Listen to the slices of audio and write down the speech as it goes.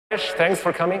Thanks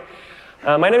for coming.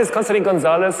 My name is Konstantin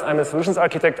Gonzalez. I'm a solutions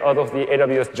architect out of the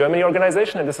AWS Germany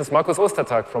organization, and this is Markus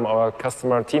Ostertag from our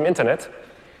customer Team Internet.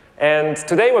 And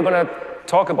today we're going to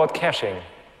talk about caching.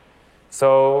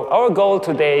 So our goal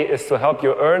today is to help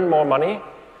you earn more money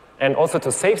and also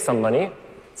to save some money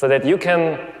so that you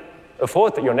can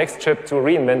afford your next trip to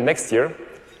reInvent next year.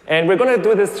 And we're going to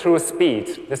do this through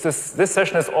speed. This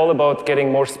session is all about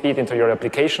getting more speed into your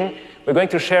application. We're going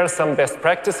to share some best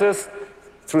practices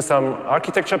through some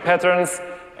architecture patterns.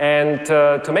 And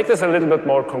to make this a little bit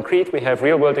more concrete, we have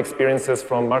real-world experiences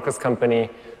from Markus' company,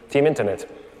 Team Internet.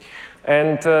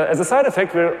 And as a side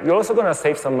effect, we're also going to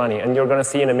save some money, and you're going to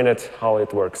see in a minute how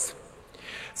it works.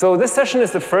 So this session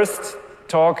is the first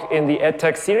talk in the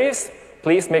EdTech series.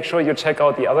 Please make sure you check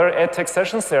out the other EdTech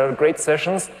sessions. They are great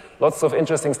sessions, lots of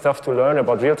interesting stuff to learn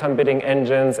about real-time bidding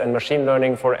engines and machine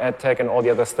learning for EdTech and all the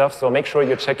other stuff. So make sure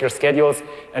you check your schedules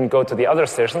and go to the other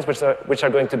sessions, which are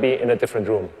going to be in a different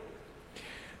room.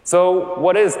 So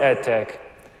what is EdTech?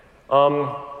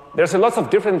 There's lots of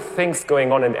different things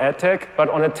going on in EdTech, but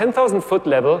on a 10,000-foot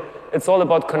level, it's all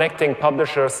about connecting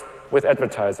publishers with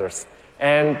advertisers.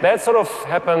 And that sort of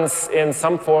happens in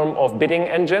some form of bidding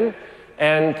engine.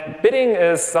 And bidding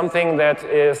is something that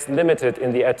is limited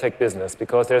in the EdTech business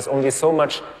because there's only so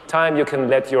much time you can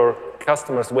let your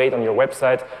customers wait on your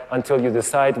website until you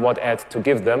decide what ad to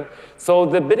give them. So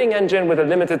the bidding engine with a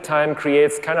limited time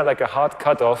creates kind of like a hard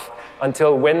cutoff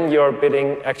until when your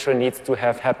bidding actually needs to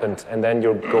have happened, and then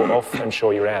you go off and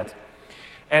show your ad.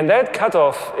 And that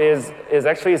cutoff is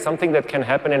actually something that can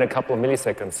happen in a couple of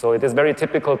milliseconds. So it is very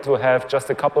typical to have just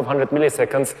a couple of 100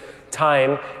 milliseconds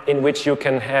time in which you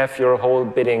can have your whole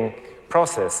bidding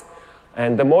process.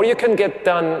 And the more you can get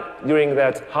done during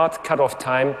that hard cutoff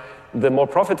time, the more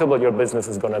profitable your business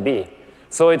is going to be.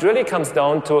 So it really comes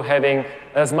down to having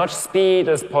as much speed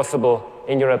as possible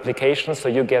in your application so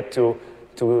you get to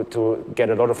get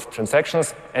a lot of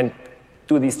transactions and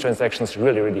do these transactions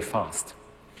really, really fast.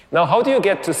 Now, how do you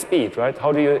get to speed, right?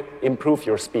 How do you improve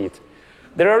your speed?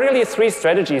 There are really three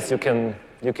strategies you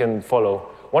can follow.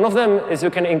 One of them is you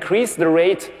can increase the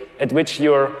rate at which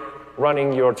you're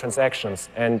running your transactions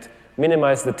and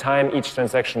minimize the time each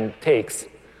transaction takes.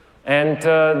 And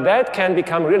that can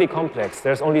become really complex.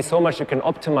 There's only so much you can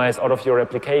optimize out of your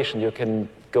application. You can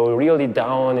go really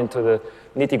down into the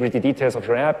nitty-gritty details of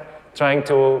your app, trying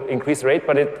to increase the rate,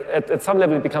 but at some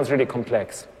level it becomes really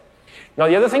complex. Now,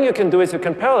 the other thing you can do is you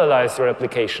can parallelize your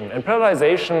application. And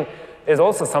parallelization is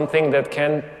also something that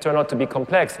can turn out to be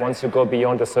complex once you go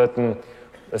beyond a certain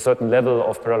level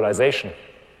of parallelization.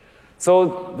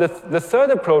 So the third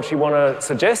approach we want to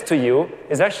suggest to you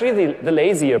is actually the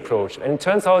lazy approach. And it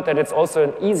turns out that it's also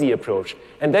an easy approach.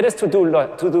 And that is to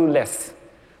do less.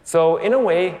 So in a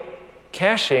way,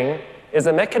 caching is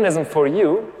a mechanism for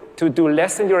you to do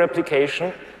less in your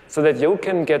application so that you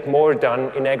can get more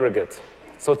done in aggregate.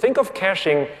 So think of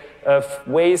caching of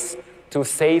ways to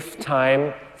save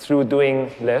time through doing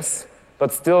less,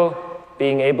 but still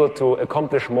being able to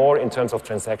accomplish more in terms of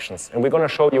transactions. And we're going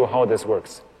to show you how this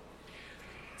works.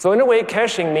 So in a way,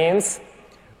 caching means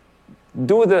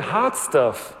do the hard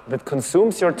stuff that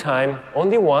consumes your time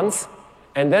only once,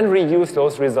 and then reuse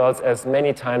those results as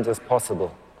many times as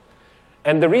possible.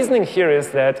 And the reasoning here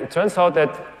is that it turns out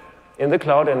that in the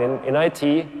cloud and in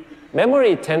IT,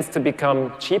 memory tends to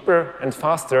become cheaper and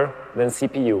faster than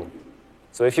CPU.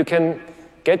 So if you can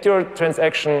get your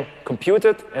transaction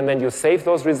computed and then you save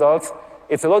those results,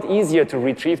 it's a lot easier to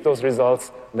retrieve those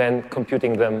results than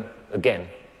computing them again.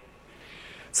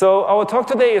 So our talk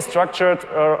today is structured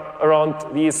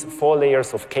around these 4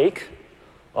 layers of cake.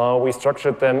 We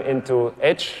structured them into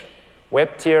edge,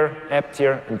 web tier, app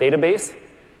tier, and database.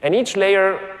 And each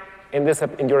layer in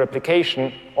your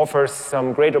application offers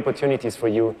some great opportunities for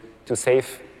you to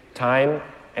save time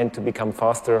and to become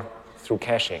faster through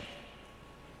caching.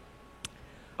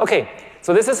 Okay,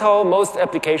 so this is how most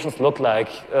applications look like.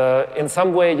 In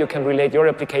some way, you can relate your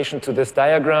application to this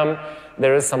diagram.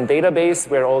 There is some database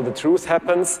where all the truth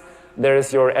happens. There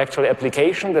is your actual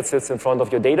application that sits in front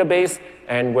of your database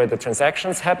and where the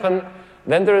transactions happen.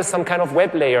 Then there is some kind of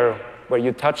web layer where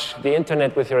you touch the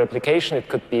internet with your application. It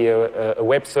could be a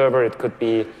web server, it could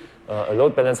be a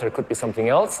load balancer, it could be something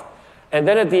else. And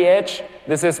then at the edge,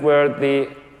 this is where the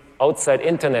outside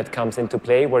internet comes into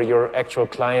play, where your actual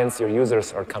clients, your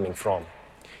users are coming from.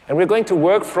 And we're going to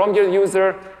work from your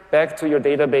user back to your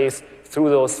database through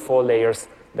those 4 layers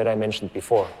that I mentioned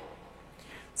before.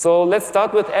 So let's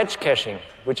start with edge caching,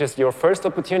 which is your first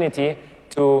opportunity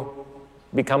to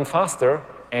become faster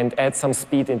and add some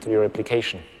speed into your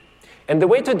application. And the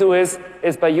way to do is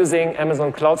by using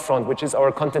Amazon CloudFront, which is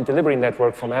our content delivery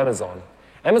network from Amazon.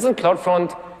 Amazon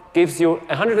CloudFront gives you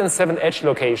 107 edge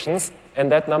locations,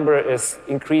 and that number is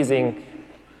increasing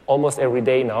almost every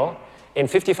day now, in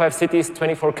 55 cities,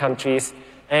 24 countries,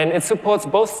 and it supports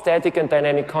both static and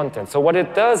dynamic content. So what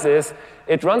it does is,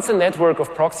 it runs a network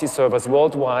of proxy servers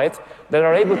worldwide that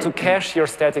are able to cache your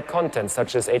static content,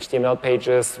 such as HTML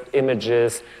pages,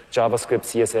 images, JavaScript,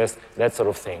 CSS, that sort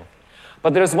of thing.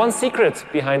 But there's one secret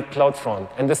behind CloudFront,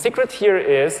 and the secret here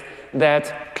is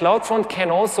that CloudFront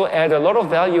can also add a lot of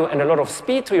value and a lot of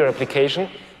speed to your application,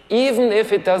 even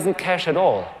if it doesn't cache at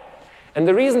all. And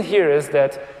the reason here is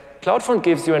that CloudFront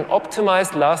gives you an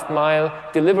optimized last-mile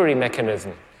delivery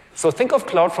mechanism. So think of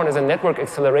CloudFront as a network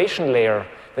acceleration layer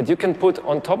that you can put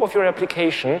on top of your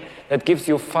application that gives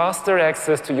you faster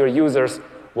access to your users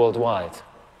worldwide.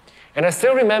 And I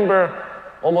still remember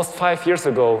almost 5 years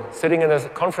ago, sitting in a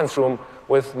conference room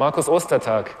with Markus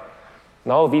Ostertag,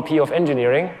 now VP of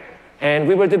Engineering, and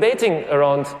we were debating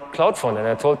around CloudFront, and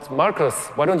I told Markus,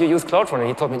 why don't you use CloudFront? And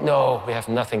he told me, no, we have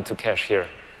nothing to cache here.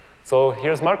 So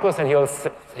here's Markus, and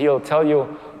he'll tell you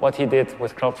what he did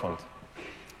with CloudFront.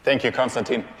 Thank you,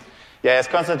 Konstantin. Yeah, as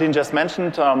Konstantin just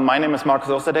mentioned, my name is Markus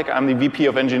Ostertag. I'm the VP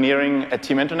of Engineering at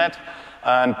Team Internet.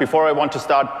 And before I want to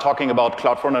start talking about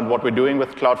CloudFront and what we're doing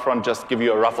with CloudFront, just give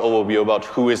you a rough overview about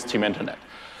who is Team Internet.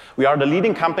 We are the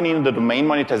leading company in the domain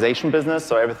monetization business,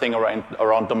 so everything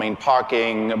around domain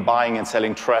parking, buying and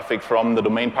selling traffic from the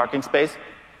domain parking space.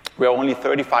 We are only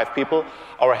 35 people.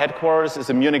 Our headquarters is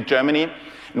in Munich, Germany,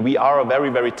 and we are a very,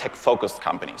 very tech-focused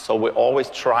company. So we're always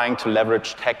trying to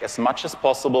leverage tech as much as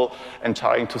possible and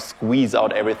trying to squeeze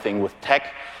out everything with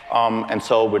tech. And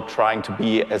so we're trying to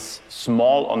be as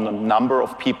small on the number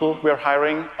of people we're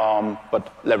hiring,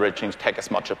 but leveraging tech as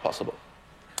much as possible.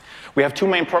 We have two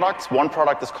main products. One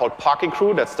product is called Parking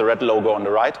Crew. That's the red logo on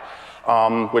the right,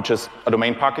 which is a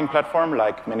domain parking platform,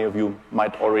 like many of you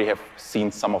might already have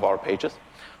seen some of our pages,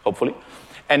 hopefully.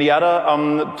 And the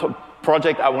other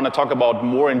project I want to talk about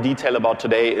more in detail about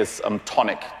today is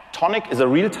Tonic. Tonic is a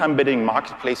real-time bidding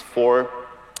marketplace for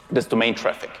this domain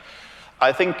traffic.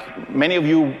 I think many of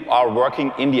you are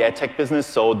working in the ad tech business,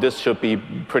 so this should be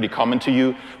pretty common to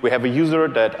you. We have a user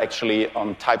that actually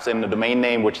types in the domain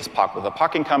name, which is parked with a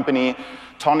parking company.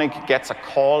 Tonic gets a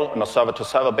call on a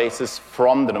server-to-server basis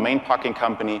from the domain parking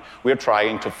company. We're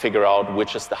trying to figure out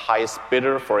which is the highest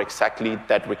bidder for exactly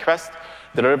that request,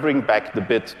 delivering back the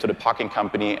bid to the parking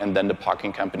company, and then the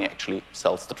parking company actually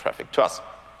sells the traffic to us,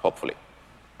 hopefully.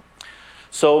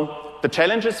 So the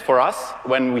challenges for us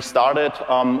when we started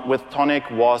with Tonic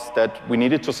was that we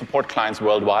needed to support clients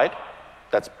worldwide.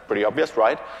 That's pretty obvious,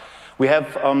 right? We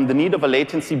have the need of a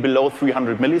latency below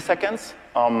 300 milliseconds.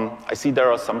 I see there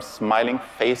are some smiling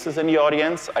faces in the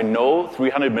audience. I know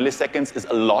 300 milliseconds is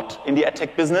a lot in the ad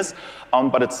tech business,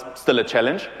 but it's still a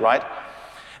challenge, right?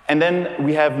 And then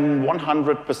we have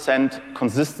 100%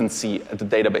 consistency at the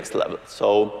database level.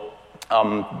 So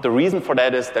the reason for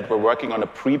that is that we're working on a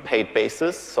prepaid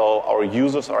basis, so our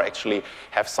users are actually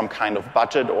have some kind of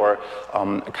budget or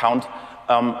account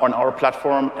on our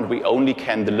platform, and we only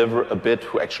can deliver a bid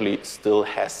who actually still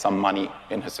has some money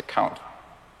in his account.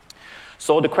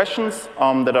 So the questions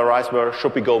that arise were,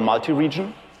 should we go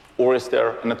multi-region, or is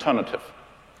there an alternative?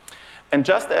 And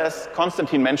just as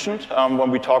Konstantin mentioned,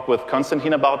 when we talked with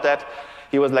Konstantin about that,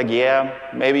 he was like, yeah,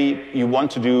 maybe you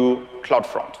want to do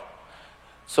CloudFront.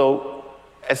 So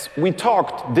as we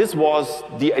talked, this was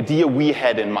the idea we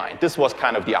had in mind. This was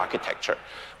kind of the architecture.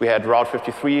 We had Route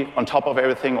 53 on top of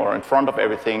everything or in front of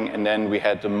everything, and then we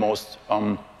had the most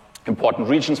important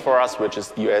regions for us, which is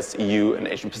the US, EU, and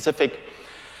Asian Pacific.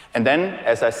 And then,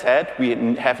 as I said,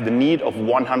 we have the need of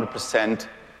 100%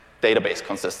 database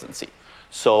consistency.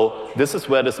 So this is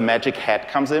where this magic hat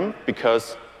comes in,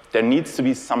 because there needs to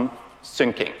be some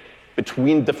syncing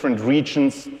between different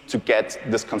regions to get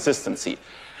this consistency.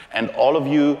 And all of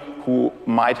you who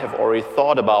might have already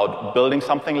thought about building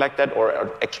something like that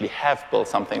or actually have built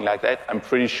something like that, I'm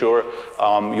pretty sure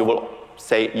you will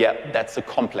say, yeah, that's a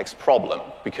complex problem,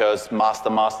 because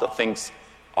master things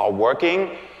are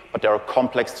working, but they are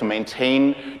complex to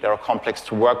maintain, they are complex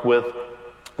to work with.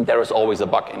 There is always a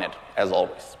bug in it, as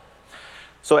always.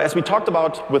 So as we talked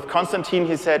about with Konstantin,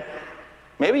 he said,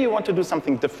 maybe you want to do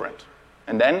something different.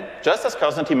 And then, just as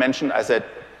Konstantin mentioned, I said,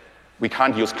 we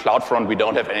can't use CloudFront, we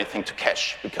don't have anything to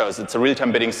cache, because it's a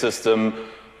real-time bidding system.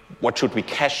 What should we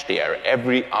cache there?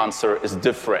 Every answer is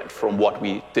different from what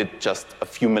we did just a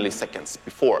few milliseconds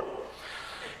before.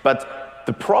 But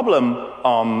the problem,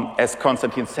 as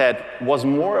Konstantin said, was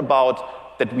more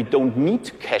about that we don't need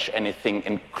to cache anything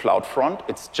in CloudFront.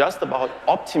 It's just about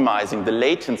optimizing the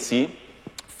latency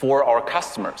for our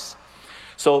customers.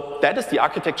 So that is the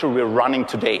architecture we're running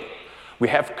today. We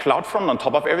have CloudFront on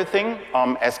top of everything.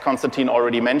 As Konstantin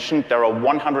already mentioned, there are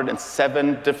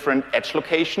 107 different edge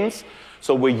locations.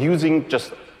 So we're using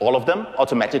just all of them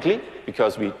automatically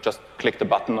because we just click the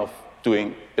button of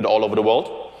doing it all over the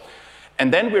world.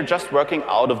 And then we're just working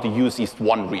out of the US East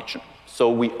 1 region.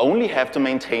 So we only have to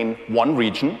maintain one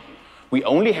region. We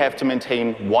only have to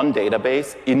maintain one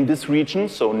database in this region,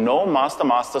 so no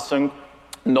master-master sync,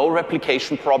 no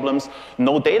replication problems,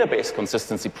 no database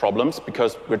consistency problems,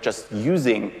 because we're just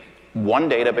using one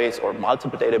database or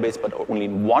multiple databases, but only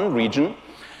in one region.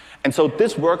 And so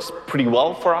this works pretty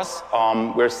well for us.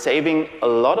 We're saving a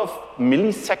lot of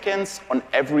milliseconds on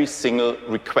every single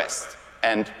request.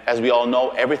 And as we all know,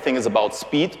 everything is about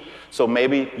speed. So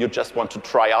maybe you just want to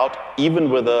try out,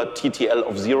 even with a TTL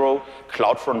of 0,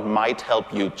 CloudFront might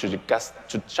help you to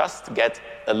just get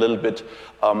a little bit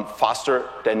faster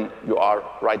than you are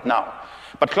right now.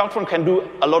 But CloudFront can do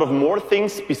a lot of more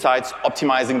things besides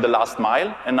optimizing the last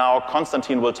mile. And now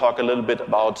Konstantin will talk a little bit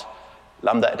about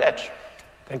Lambda at Edge.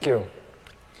 Thank you.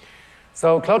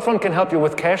 So CloudFront can help you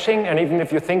with caching, and even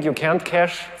if you think you can't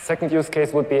cache, second use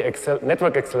case would be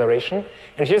network acceleration.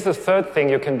 And here's the third thing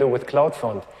you can do with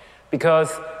CloudFront.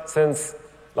 Because since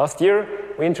last year,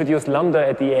 we introduced Lambda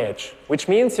at the edge, which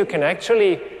means you can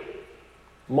actually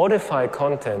modify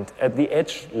content at the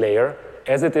edge layer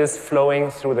as it is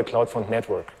flowing through the CloudFront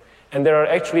network. And there are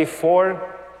actually 4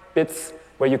 bits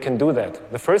where you can do that.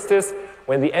 The first is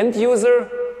when the end user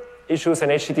issues an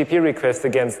HTTP request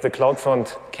against the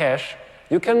CloudFront cache,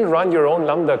 you can run your own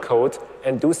Lambda code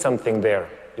and do something there.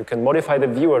 You can modify the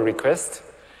viewer request.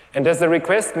 And as the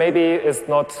request maybe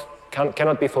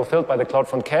cannot be fulfilled by the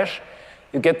CloudFront cache,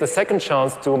 you get the second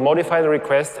chance to modify the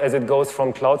request as it goes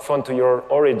from CloudFront to your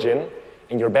origin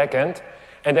in your backend.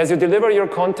 And as you deliver your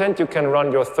content, you can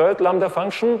run your third Lambda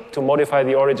function to modify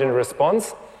the origin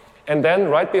response. And then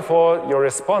right before your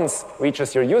response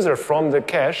reaches your user from the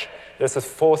cache, there's a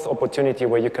 4th opportunity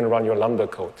where you can run your Lambda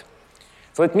code.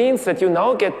 So it means that you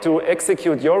now get to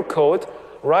execute your code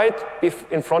right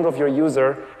in front of your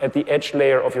user at the edge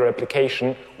layer of your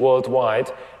application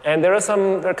worldwide. And there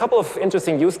are a couple of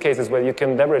interesting use cases where you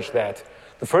can leverage that.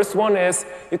 The first one is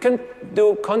you can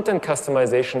do content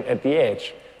customization at the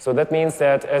edge. So that means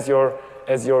that as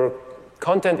your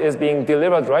content is being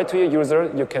delivered right to your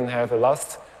user, you can have a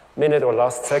last minute or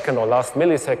last second or last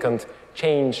millisecond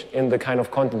change in the kind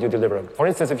of content you deliver. For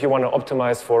instance, if you want to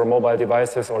optimize for mobile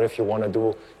devices or if you want to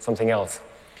do something else.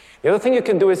 The other thing you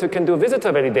can do is you can do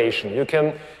visitor validation.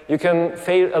 You can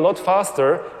fail a lot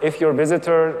faster if your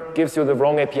visitor gives you the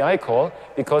wrong API call,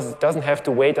 because it doesn't have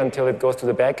to wait until it goes to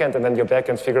the backend and then your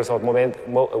backend figures out,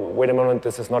 wait a moment,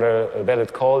 this is not a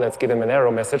valid call, let's give him an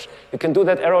error message. You can do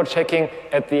that error checking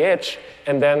at the edge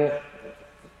and then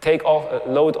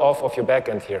load off of your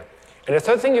backend here. And the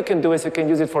third thing you can do is you can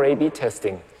use it for A/B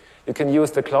testing. You can use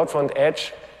the CloudFront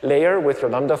Edge layer with your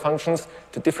Lambda functions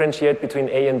to differentiate between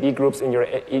A and B groups in your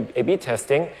A/B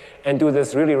testing and do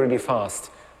this really, really fast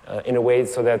in a way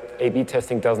so that A/B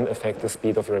testing doesn't affect the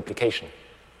speed of your application.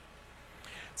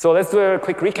 So let's do a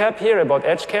quick recap here about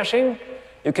edge caching.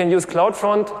 You can use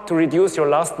CloudFront to reduce your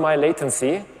last mile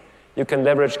latency. You can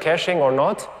leverage caching or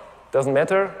not. Doesn't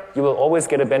matter. You will always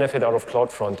get a benefit out of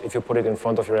CloudFront if you put it in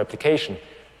front of your application.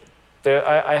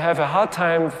 I have a hard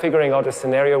time figuring out a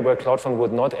scenario where CloudFront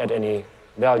would not add any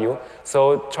value.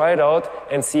 So try it out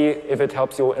and see if it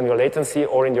helps you in your latency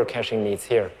or in your caching needs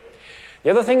here.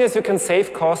 The other thing is you can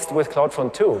save cost with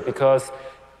CloudFront too, because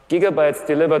gigabytes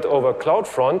delivered over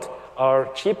CloudFront are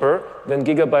cheaper than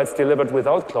gigabytes delivered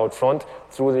without CloudFront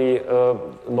through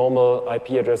the normal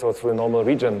IP address or through the normal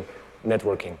region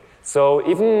networking. So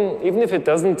even if it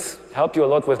doesn't help you a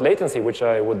lot with latency, which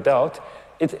I would doubt,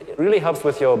 it really helps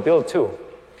with your build too.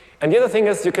 And the other thing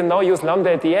is you can now use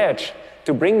Lambda at the edge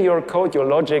to bring your code, your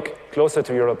logic, closer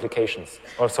to your applications,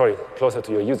 closer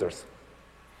to your users.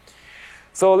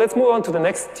 So let's move on to the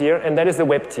next tier, and that is the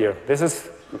web tier. This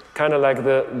is kind of like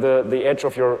the edge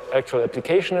of your actual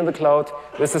application in the cloud.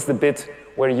 This is the bit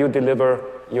where you deliver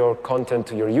your content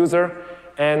to your user.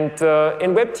 And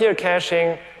in web tier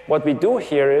caching, what we do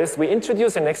here is we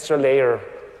introduce an extra layer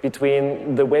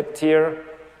between the web tier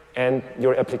and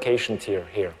your application tier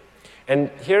here. And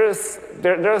there's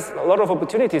a lot of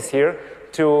opportunities here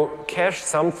to cache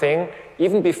something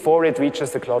even before it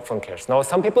reaches the CloudFront cache. Now,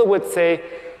 some people would say,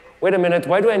 wait a minute,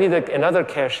 why do I need another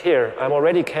cache here? I'm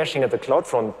already caching at the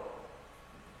CloudFront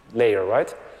layer,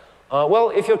 right? Well,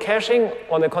 if you're caching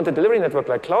on a content delivery network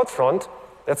like CloudFront,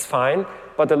 that's fine,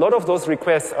 but a lot of those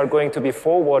requests are going to be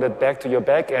forwarded back to your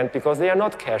backend because they are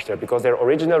not cached there, because they're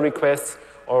original requests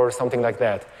or something like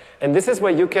that. And this is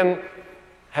where you can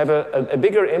have a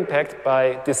bigger impact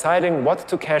by deciding what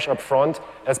to cache up front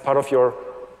as part of your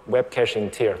web caching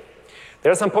tier.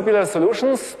 There are some popular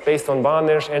solutions based on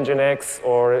Varnish, Nginx,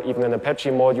 or even an Apache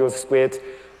module, Squid,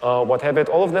 what have it.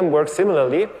 All of them work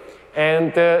similarly.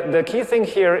 And the key thing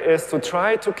here is to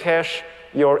try to cache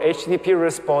your HTTP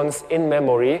response in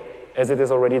memory, as it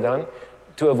is already done,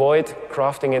 to avoid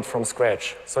crafting it from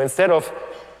scratch. So instead of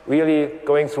really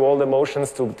going through all the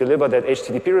motions to deliver that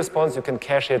HTTP response, you can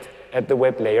cache it at the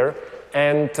web layer.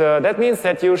 And that means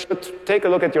that you should take a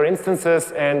look at your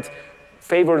instances and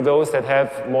favor those that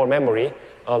have more memory,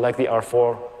 like the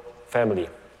R4 family.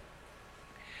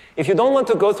 If you don't want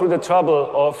to go through the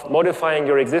trouble of modifying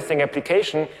your existing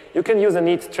application, you can use a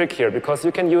neat trick here, because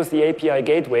you can use the API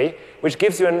gateway, which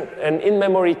gives you an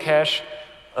in-memory cache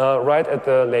right at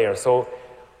the layer. So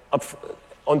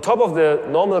on top of the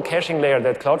normal caching layer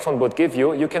that CloudFront would give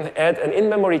you, you can add an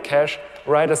in-memory cache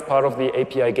right as part of the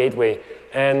API gateway.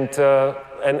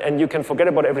 And you can forget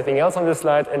about everything else on this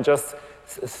slide and just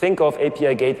think of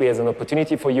API gateway as an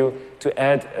opportunity for you to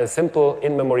add a simple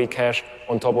in-memory cache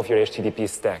on top of your HTTP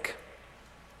stack.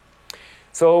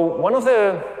 So one of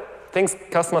the things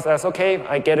customers ask, okay,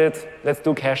 I get it, let's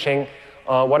do caching.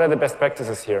 What are the best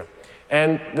practices here?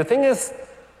 And the thing is,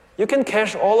 you can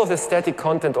cache all of the static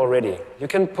content already. You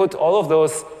can put all of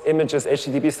those images,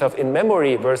 HTTP stuff, in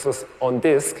memory versus on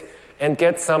disk and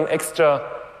get some extra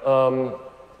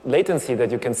latency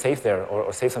that you can save there,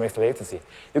 or save some extra latency.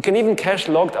 You can even cache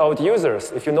logged out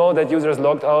users. If you know that user is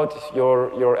logged out,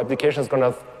 your application is going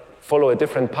to follow a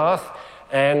different path.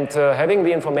 And having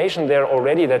the information there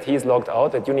already that he's logged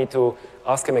out, that you need to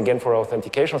ask him again for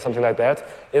authentication or something like that,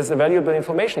 is a valuable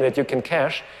information that you can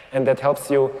cache and that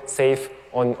helps you save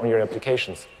on your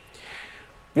applications.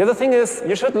 The other thing is,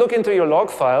 you should look into your log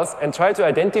files and try to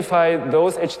identify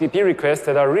those HTTP requests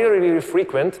that are really, really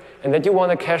frequent and that you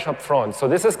want to cache up front. So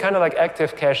this is kind of like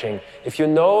active caching. If you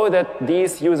know that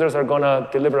these users are going to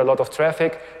deliver a lot of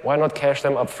traffic, why not cache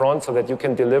them up front so that you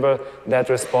can deliver that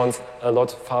response a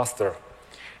lot faster?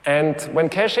 And when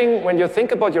caching, when you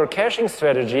think about your caching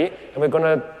strategy, and we're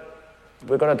going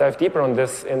to dive deeper on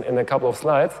this in a couple of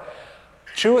slides,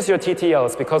 choose your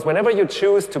TTLs, because whenever you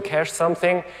choose to cache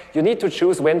something, you need to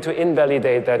choose when to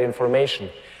invalidate that information.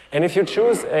 And if you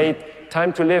choose a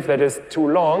time to live that is too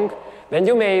long, then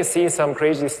you may see some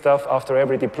crazy stuff after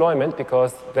every deployment,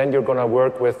 because then you're going to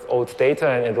work with old data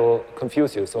and it'll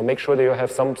confuse you. So make sure that you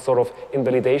have some sort of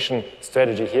invalidation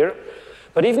strategy here.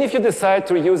 But even if you decide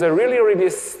to use a really, really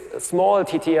small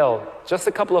TTL, just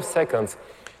a couple of seconds,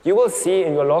 you will see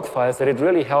in your log files that it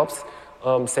really helps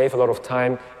save a lot of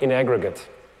time in aggregate.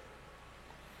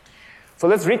 So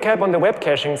let's recap on the web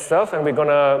caching stuff, and we're going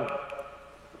to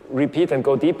repeat and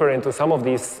go deeper into some of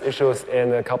these issues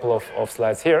in a couple of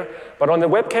slides here. But on the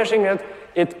web caching,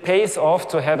 it pays off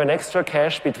to have an extra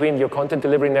cache between your content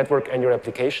delivery network and your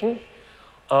application.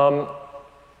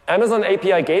 Amazon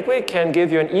API Gateway can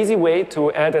give you an easy way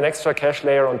to add an extra cache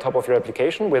layer on top of your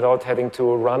application without having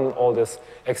to run all this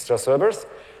extra servers.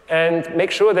 And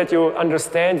make sure that you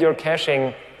understand your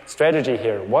caching strategy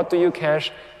here. What do you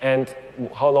cache, and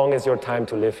how long is your time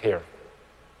to live here?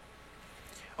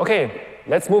 Okay,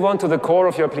 let's move on to the core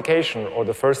of your application, or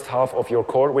the first half of your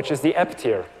core, which is the app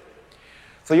tier.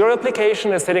 So your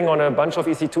application is sitting on a bunch of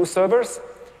EC2 servers,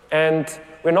 and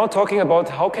we're now talking about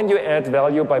how can you add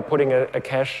value by putting a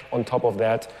cache on top of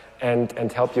that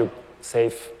and help you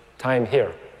save time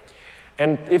here.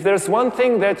 And if there's one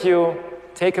thing that you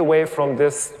take away from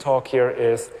this talk here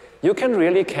is you can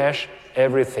really cache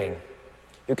everything.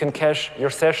 You can cache your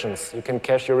sessions, you can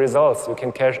cache your results, you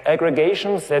can cache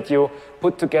aggregations that you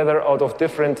put together out of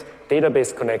different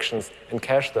database connections and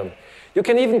cache them. You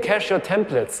can even cache your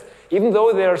templates. Even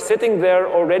though they are sitting there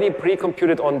already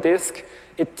pre-computed on disk,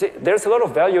 there's a lot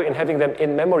of value in having them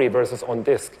in memory versus on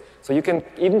disk. So you can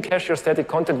even cache your static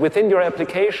content within your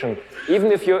application,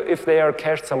 even if they are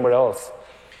cached somewhere else.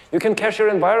 You can cache your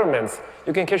environments.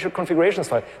 You can cache your configurations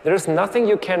file. There is nothing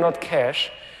you cannot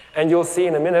cache, and you'll see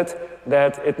in a minute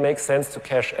that it makes sense to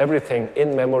cache everything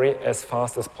in memory as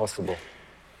fast as possible.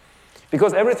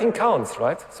 Because everything counts,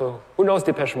 right? So who knows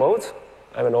Depeche Mode?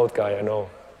 I'm an old guy, I know.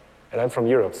 And I'm from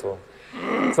Europe, so.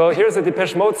 So here's a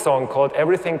Depeche Mode song called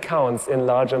Everything Counts in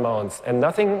Large Amounts. And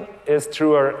nothing is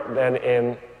truer than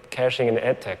in caching in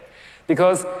AdTech.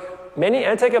 Because many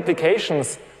AdTech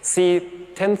applications see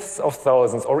tens of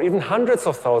thousands or even hundreds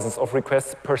of thousands of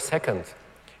requests per second.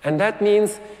 And that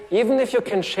means even if you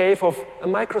can shave off a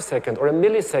microsecond or a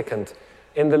millisecond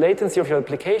in the latency of your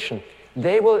application,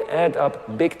 they will add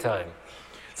up big time.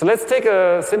 So let's take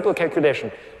a simple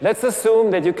calculation. Let's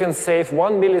assume that you can save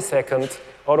 1 millisecond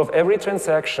out of every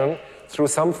transaction through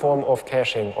some form of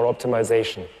caching or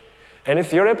optimization. And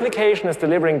if your application is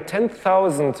delivering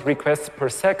 10,000 requests per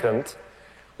second,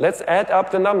 let's add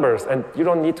up the numbers. And you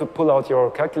don't need to pull out your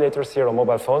calculators here or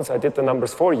mobile phones. I did the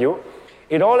numbers for you.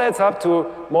 It all adds up to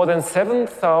more than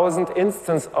 7,000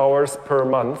 instance hours per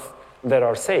month that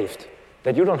are saved,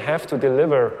 that you don't have to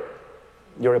deliver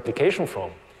your application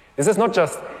from. This is not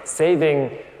just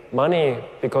saving money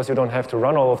because you don't have to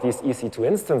run all of these EC2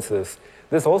 instances.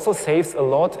 This also saves a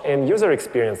lot in user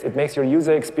experience. It makes your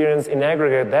user experience in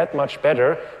aggregate that much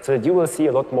better so that you will see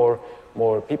a lot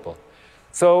more people.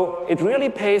 So it really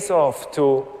pays off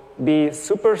to be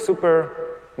super,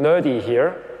 super nerdy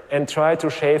here and try to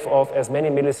shave off as many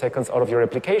milliseconds out of your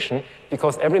application,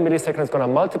 because every millisecond is going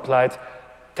to multiply it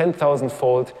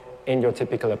 10,000-fold in your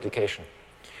typical application.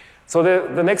 So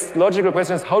the next logical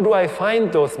question is, how do I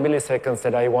find those milliseconds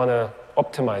that I want to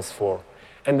optimize for?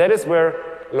 And that is where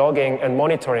logging and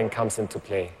monitoring comes into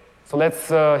play. So let's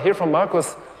hear from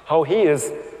Markus how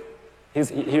he's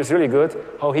really good,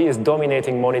 how he is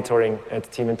dominating monitoring at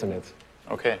Team Internet.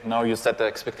 Okay, now you set the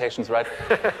expectations right.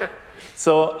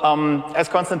 So as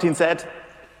Konstantin said,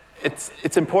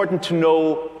 it's important to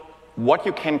know what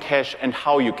you can cache and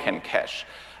how you can cache.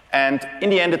 And in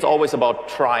the end, it's always about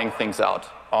trying things out.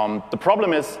 The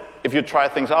problem is, if you try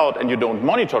things out and you don't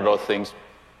monitor those things,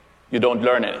 you don't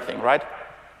learn anything, right?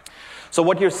 So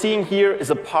what you're seeing here is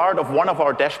a part of one of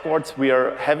our dashboards we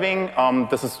are having.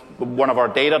 This is one of our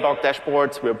Datadog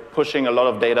dashboards. We're pushing a lot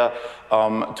of data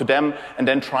to them and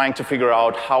then trying to figure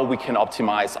out how we can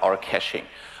optimize our caching.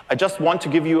 I just want to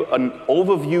give you an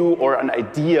overview or an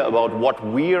idea about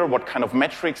what kind of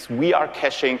metrics we are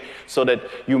caching, so that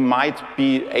you might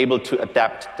be able to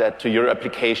adapt that to your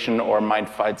application, or might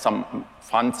find some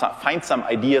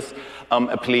ideas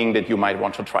appealing that you might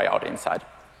want to try out inside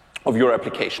of your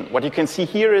application. What you can see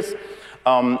here is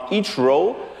each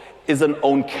row is an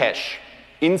own cache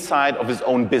inside of its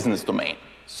own business domain.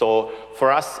 So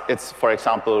for us, it's, for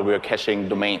example, we are caching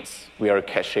domains, we are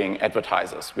caching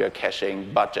advertisers, we are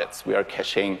caching budgets, we're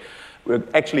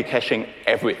actually caching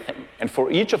everything. And for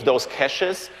each of those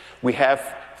caches, we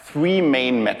have 3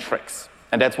 main metrics.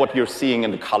 And that's what you're seeing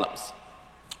in the columns.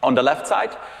 On the left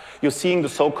side, you're seeing the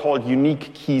so-called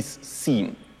unique keys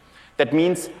seen. That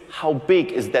means how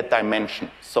big is that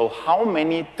dimension? So how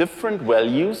many different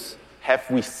values have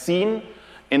we seen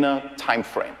in a time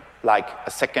frame, like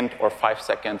a second or 5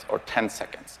 seconds or 10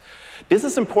 seconds? This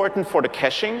is important for the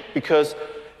caching, because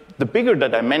the bigger the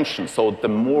dimension, so the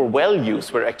more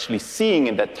values we're actually seeing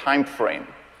in that time frame,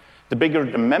 the bigger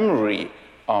the memory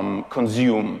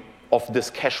consume of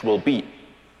this cache will be.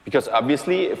 Because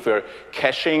obviously, if we're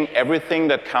caching everything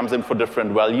that comes in for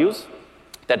different values,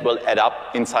 that will add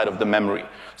up inside of the memory.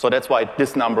 So that's why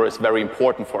this number is very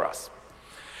important for us.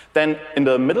 Then in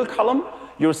the middle column,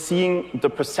 you're seeing the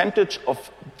percentage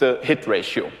of the hit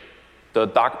ratio. The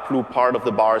dark blue part of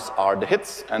the bars are the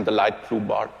hits, and the light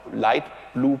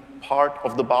blue part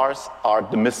of the bars are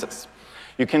the misses.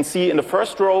 You can see in the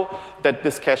first row that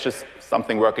this cache is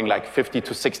something working like 50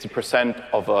 to 60%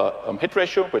 of a hit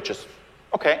ratio, which is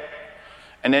okay.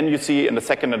 And then you see in the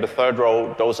second and the third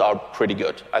row, those are pretty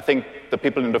good. I think the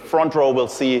people in the front row will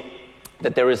see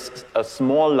that there is a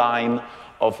small line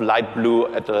of light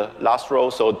blue at the last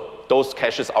row, so those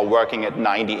caches are working at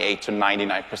 98 to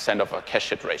 99% of a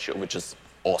cache hit ratio, which is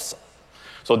awesome.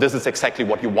 So this is exactly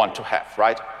what you want to have,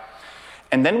 right?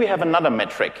 And then we have another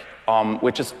metric,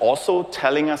 which is also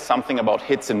telling us something about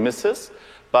hits and misses,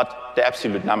 but the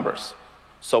absolute numbers.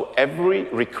 So every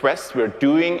request we're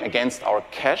doing against our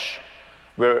cache,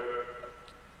 we're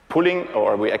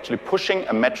actually pushing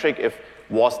a metric if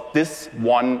was this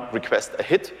one request a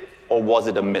hit or was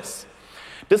it a miss.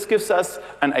 This gives us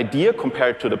an idea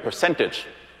compared to the percentage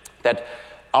that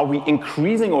are we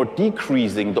increasing or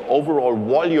decreasing the overall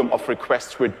volume of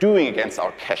requests we're doing against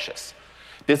our caches.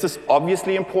 This is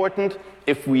obviously important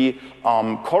if we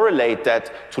correlate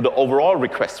that to the overall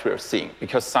requests we're seeing,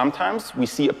 because sometimes we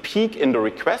see a peak in the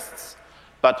requests,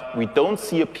 but we don't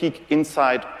see a peak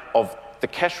inside of the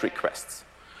cache requests.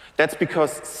 That's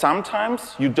because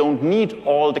sometimes you don't need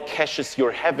all the caches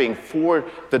you're having for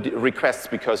the requests,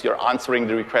 because you're answering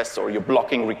the requests or you're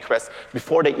blocking requests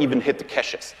before they even hit the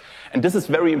caches. And this is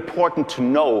very important to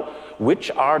know which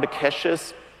are the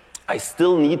caches I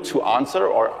still need to answer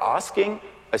or I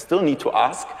still need to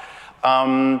ask,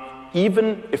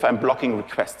 even if I'm blocking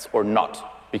requests or not.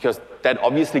 Because that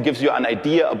obviously gives you an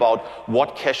idea about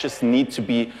what caches need to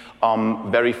be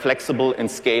very flexible in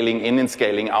scaling in and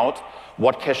scaling out,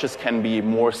 what caches can be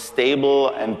more stable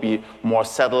and be more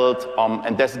settled,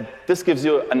 and this gives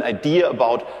you an idea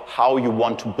about how you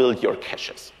want to build your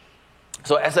caches.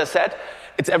 So as I said,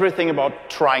 it's everything about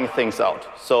trying things out.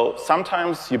 So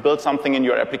sometimes you build something in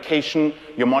your application,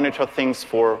 you monitor things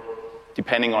for,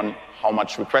 depending on how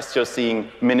much requests you're seeing,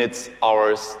 minutes,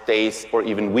 hours, days, or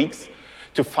even weeks,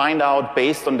 to find out,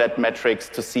 based on that metrics,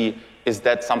 to see, is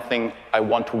that something I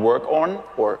want to work on,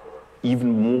 or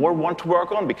even more want to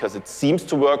work on, because it seems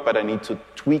to work, but I need to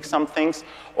tweak some things,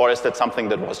 or is that something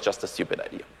that was just a stupid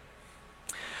idea?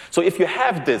 So if you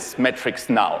have this metrics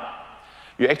now,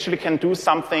 you actually can do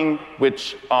something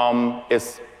which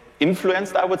is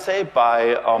influenced, I would say,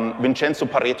 by Vincenzo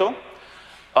Pareto.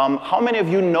 How many of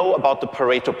you know about the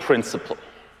Pareto principle?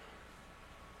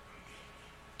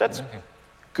 That's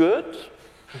good.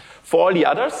 For all the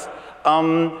others,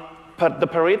 but the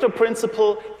Pareto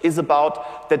principle is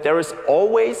about that there is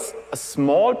always a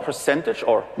small percentage,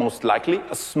 or most likely,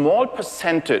 a small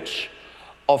percentage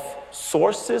of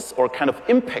sources or kind of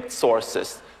impact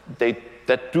sources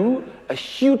that do a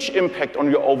huge impact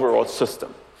on your overall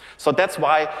system. So that's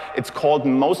why it's called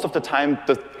most of the time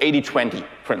the 80-20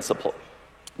 principle.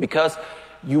 Because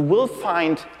you will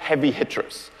find heavy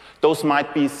hitters. Those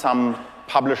might be some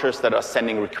publishers that are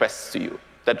sending requests to you.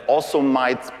 That also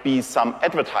might be some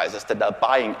advertisers that are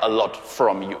buying a lot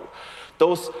from you.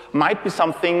 Those might be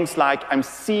some things like, I'm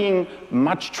seeing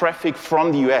much traffic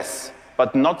from the US,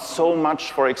 but not so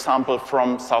much, for example,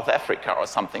 from South Africa or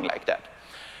something like that.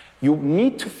 You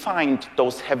need to find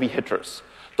those heavy hitters,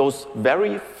 those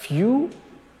very few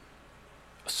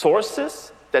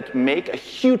sources that make a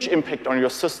huge impact on your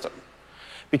system.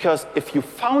 Because if you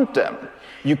found them,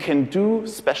 you can do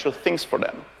special things for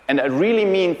them. And I really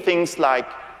mean things like,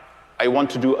 I want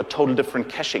to do a total different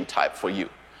caching type for you.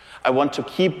 I want to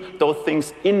keep those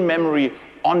things in memory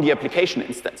on the application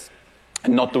instance,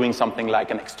 and not doing something like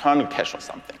an external cache or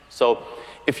something. So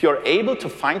if you're able to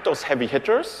find those heavy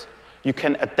hitters, you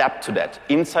can adapt to that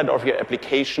inside of your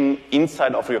application,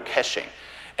 inside of your caching.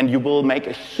 And you will make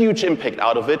a huge impact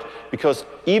out of it, because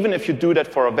even if you do that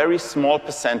for a very small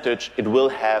percentage, it will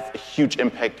have a huge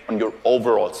impact on your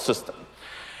overall system.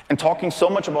 And talking so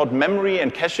much about memory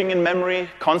and caching in memory,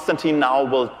 Konstantin now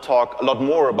will talk a lot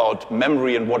more about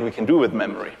memory and what we can do with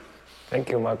memory. Thank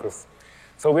you, Markus.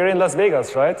 So we're in Las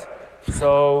Vegas, right?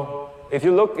 So if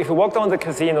you walk down the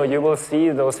casino, you will see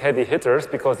those heavy hitters,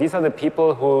 because these are the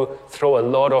people who throw a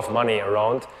lot of money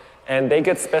around. And they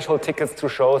get special tickets to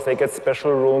shows, they get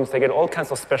special rooms, they get all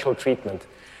kinds of special treatment.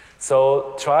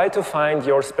 So try to find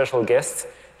your special guests,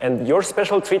 and your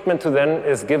special treatment to them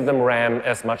is give them RAM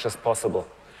as much as possible.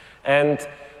 And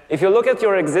if you look at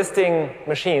your existing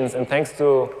machines, and thanks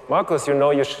to Markus, you know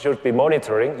you should be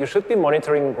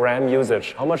monitoring RAM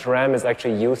usage, how much RAM is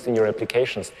actually used in your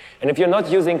applications. And if you're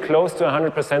not using close to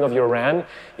 100% of your RAM,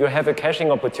 you have a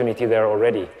caching opportunity there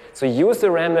already. So use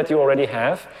the RAM that you already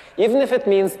have, even if it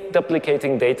means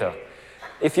duplicating data.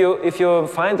 If you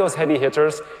find those heavy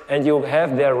hitters and you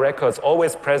have their records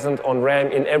always present on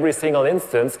RAM in every single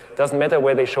instance, doesn't matter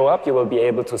where they show up, you will be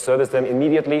able to service them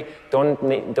immediately. Don't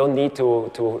need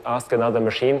to ask another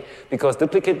machine, because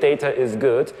duplicate data is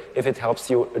good if it helps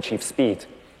you achieve speed.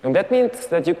 And that means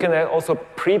that you can also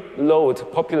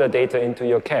preload popular data into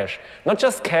your cache. Not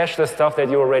just cache the stuff that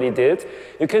you already did,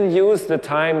 you can use the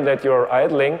time that you're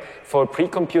idling for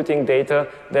pre-computing data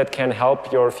that can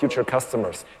help your future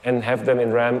customers and have them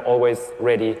in RAM always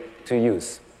ready to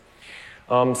use.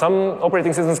 Some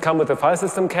operating systems come with a file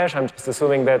system cache. I'm just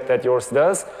assuming that yours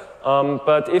does.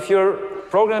 But if you're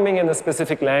programming in a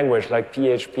specific language like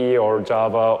PHP or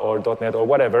Java or .NET or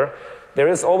whatever, there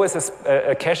is always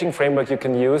a caching framework you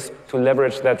can use to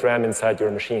leverage that RAM inside your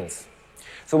machines.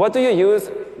 So what do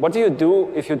you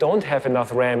do if you don't have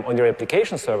enough RAM on your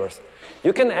application servers?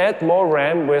 You can add more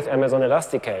RAM with Amazon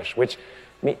Elasticache, which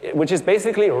is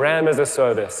basically RAM as a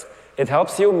service. It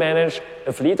helps you manage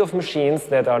a fleet of machines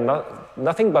that are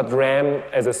nothing but RAM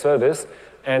as a service,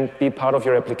 and be part of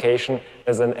your application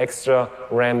as an extra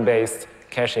RAM-based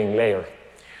caching layer.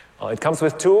 It comes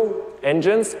with two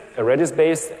engines, a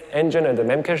Redis-based engine and a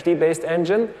Memcached-based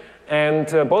engine. And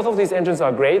both of these engines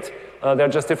are great. They're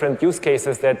just different use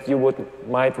cases that you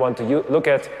might want to look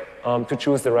at to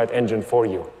choose the right engine for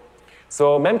you.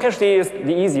 So Memcached is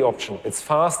the easy option. It's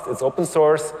fast, it's open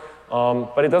source,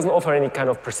 but it doesn't offer any kind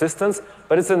of persistence.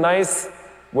 But it's a nice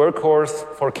workhorse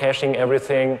for caching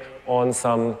everything on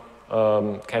some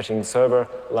caching server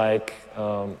like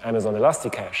Amazon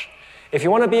Elasticache. If you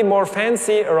want to be more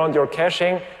fancy around your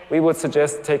caching, we would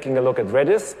suggest taking a look at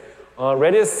Redis.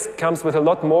 Redis comes with a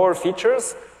lot more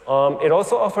features. It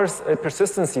also offers a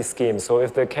persistency scheme. So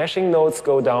if the caching nodes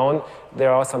go down,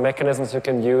 there are some mechanisms you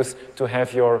can use to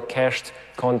have your cached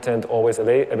content always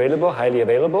available, highly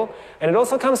available. And it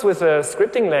also comes with a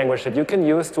scripting language that you can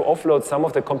use to offload some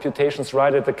of the computations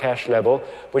right at the cache level,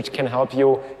 which can help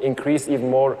you increase even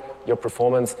more your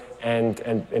performance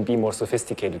and be more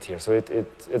sophisticated here. So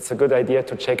it's a good idea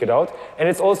to check it out. And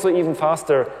it's also even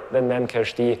faster than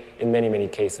Memcached in many, many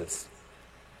cases.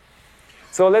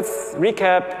 So let's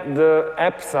recap the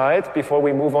app side before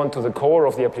we move on to the core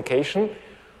of the application.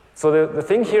 So the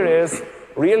thing here is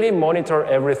really monitor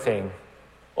everything.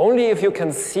 Only if you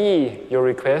can see your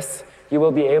requests, you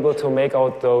will be able to make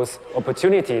out those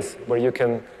opportunities where you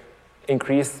can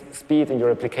increase speed in your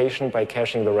application by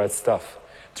caching the right stuff.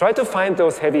 Try to find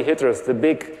those heavy hitters, the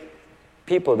big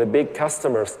people, the big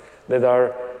customers that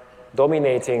are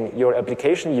dominating your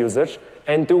application usage,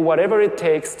 and do whatever it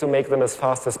takes to make them as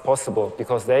fast as possible,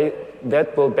 because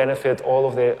that will benefit all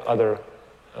of the other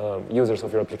users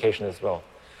of your application as well.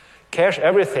 Cache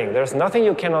everything. There's nothing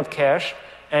you cannot cache,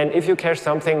 and if you cache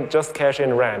something, just cache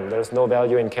in RAM. There's no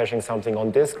value in caching something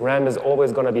on disk. RAM is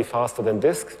always going to be faster than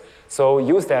disk, so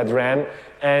use that RAM,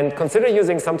 and consider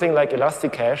using something like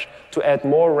ElastiCache to add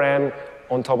more RAM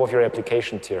on top of your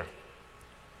application tier.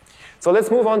 So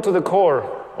let's move on to the core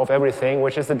of everything,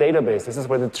 which is the database. This is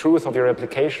where the truth of your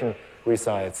application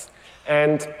resides.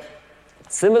 And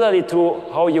similarly to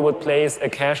how you would place a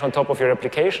cache on top of your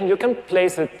application, you can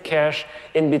place a cache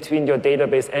in between your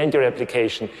database and your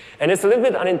application. And it's a little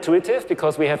bit unintuitive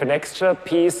because we have an extra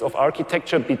piece of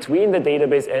architecture between the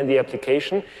database and the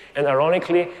application. And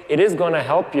ironically, it is going to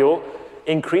help you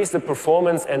increase the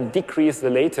performance and decrease the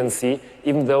latency,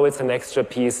 even though it's an extra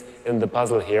piece in the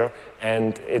puzzle here,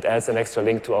 and it adds an extra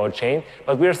link to our chain.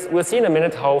 But we'll see in a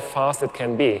minute how fast it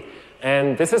can be.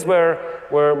 And this is where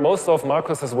most of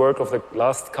Markus's work of the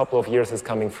last couple of years is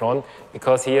coming from,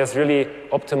 because he has really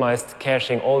optimized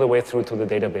caching all the way through to the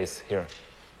database here.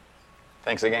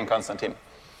 Thanks again, Konstantin.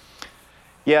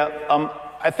 Yeah,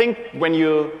 I think when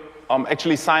you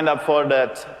actually signed up for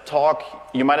that talk,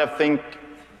 you might have think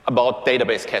about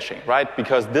database caching, right?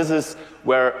 Because this is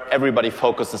where everybody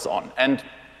focuses on. And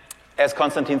as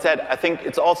Konstantin said, I think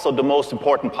it's also the most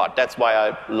important part. That's why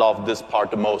I love this part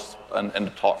the most in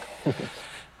the talk.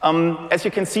 As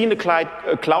you can see in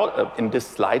the in this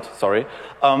slide,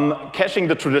 caching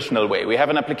the traditional way. We have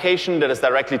an application that is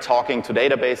directly talking to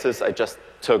databases. I just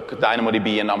took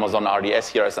DynamoDB and Amazon RDS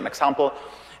here as an example.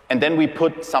 And then we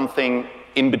put something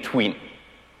in between,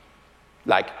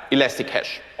 like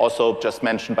ElastiCache. Also just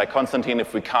mentioned by Konstantin,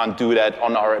 if we can't do that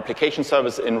on our application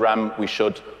service in RAM, we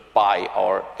should buy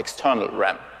our external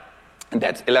RAM. And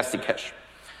that's ElastiCache.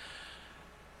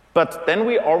 But then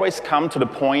we always come to the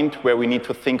point where we need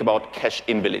to think about cache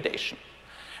invalidation.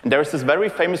 And there is this very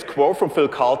famous quote from Phil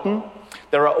Carlton: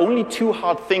 there are only two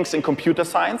hard things in computer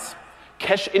science,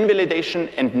 cache invalidation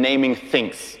and naming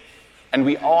things. And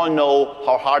we all know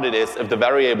how hard it is if the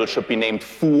variable should be named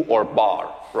foo or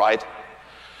bar, right?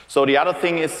 So the other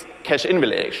thing is cache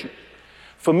invalidation.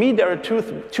 For me, there are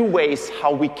two ways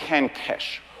how we can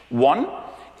cache. One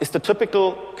is the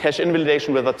typical cache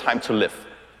invalidation with a time to live.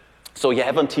 So you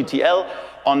have on TTL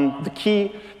on the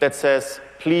key that says,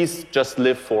 please just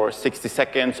live for 60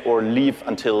 seconds or leave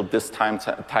until this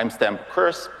timestamp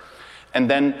occurs. And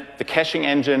then the caching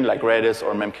engine, like Redis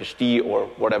or Memcached or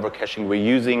whatever caching we're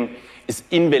using, is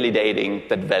invalidating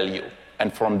that value.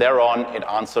 And from there on, it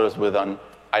answers with an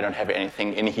I don't have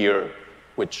anything in here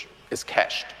which is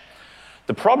cached.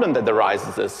 The problem that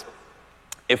arises is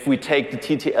if we take the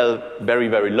TTL very,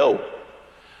 very low,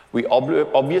 we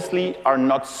obviously are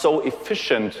not so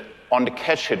efficient on the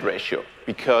cache hit ratio,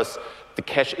 because the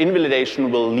cache invalidation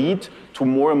will lead to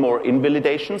more and more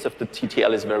invalidations if the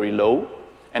TTL is very low,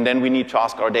 and then we need to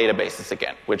ask our databases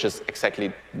again, which is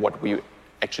exactly what we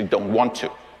actually don't want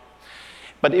to.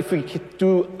 But if we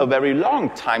do a very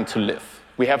long time to live,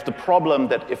 we have the problem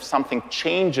that if something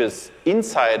changes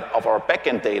inside of our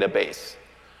backend database,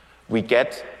 we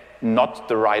get not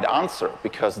the right answer,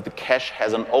 because the cache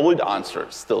has an old answer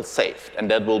still saved, and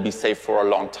that will be saved for a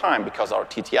long time because our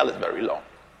TTL is very low.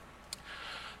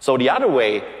 So the other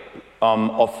way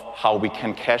of how we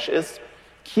can cache is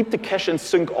keep the cache in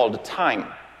sync all the time.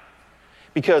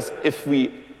 Because if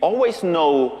we always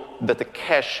know that the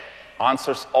cache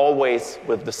answers always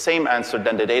with the same answer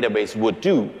than the database would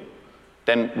do,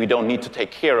 then we don't need to take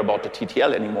care about the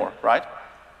TTL anymore, right?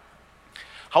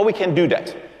 How we can do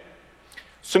that?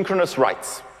 Synchronous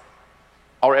writes.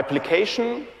 Our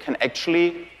application can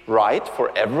actually write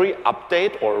for every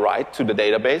update or write to the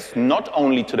database, not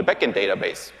only to the backend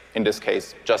database, in this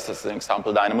case, just as an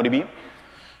example, DynamoDB,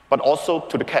 but also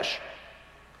to the cache.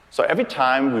 So every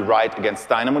time we write against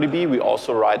DynamoDB, we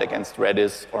also write against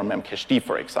Redis or Memcached,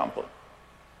 for example.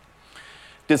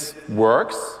 This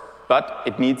works, but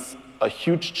it needs a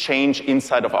huge change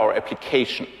inside of our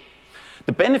application.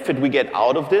 The benefit we get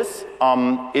out of this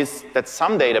is that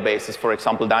some databases, for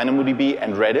example, DynamoDB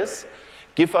and Redis,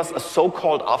 give us a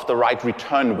so-called after-write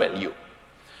return value.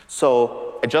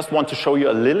 So I just want to show you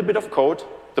a little bit of code.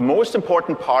 The most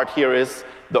important part here is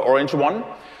the orange one.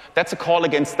 That's a call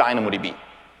against DynamoDB.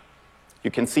 You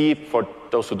can see, for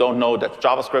those who don't know, that's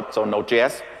JavaScript, so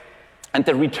Node.js. And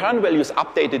the return value is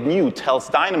updated new tells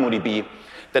DynamoDB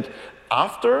that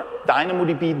after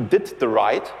DynamoDB did the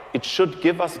write, it should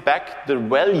give us back the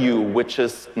value which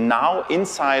is now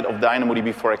inside of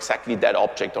DynamoDB for exactly that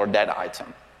object or that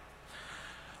item.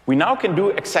 We now can do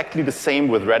exactly the same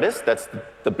with Redis. That's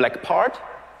the black part.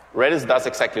 Redis does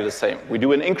exactly the same. We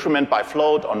do an increment by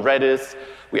float on Redis,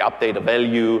 we update a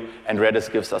value, and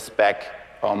Redis gives us back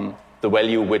the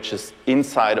value which is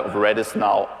inside of Redis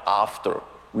now after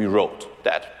we wrote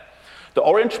that. The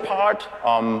orange part,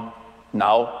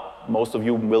 now most of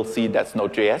you will see that's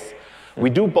Node.js.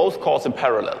 We do both calls in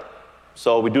parallel.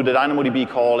 So we do the DynamoDB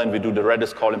call and we do the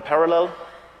Redis call in parallel.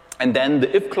 And then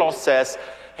the if clause says,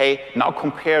 hey, now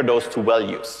compare those two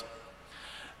values.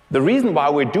 The reason why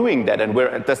we're doing that, and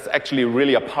that's actually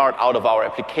really a part out of our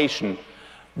application,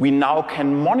 we now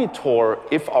can monitor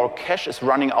if our cache is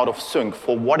running out of sync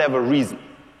for whatever reason.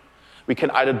 We can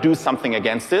either do something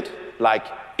against it, like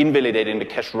invalidating the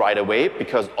cache right away,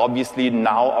 because obviously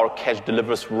now our cache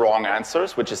delivers wrong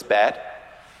answers, which is bad.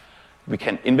 We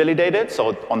can invalidate it,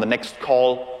 so on the next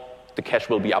call, the cache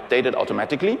will be updated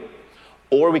automatically.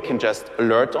 Or we can just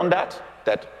alert on that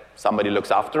somebody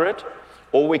looks after it.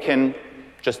 Or we can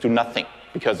just do nothing,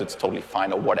 because it's totally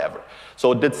fine or whatever.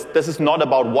 So this is not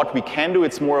about what we can do,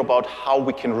 it's more about how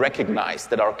we can recognize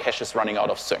that our cache is running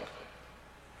out of sync.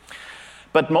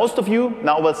 But most of you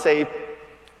now will say,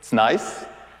 it's nice,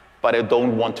 but I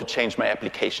don't want to change my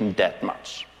application that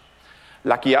much.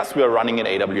 Lucky us, we are running in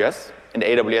AWS, and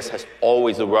AWS has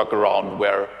always a workaround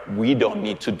where we don't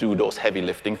need to do those heavy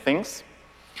lifting things.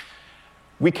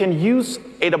 We can use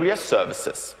AWS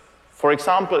services. For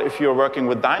example, if you're working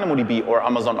with DynamoDB or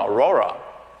Amazon Aurora,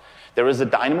 there is a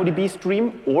DynamoDB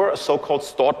stream or a so-called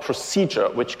stored procedure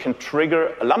which can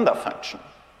trigger a Lambda function.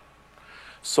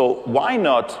 So why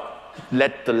not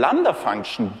let the Lambda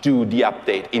function do the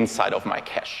update inside of my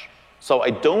cache? So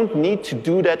I don't need to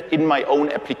do that in my own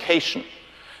application,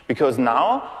 because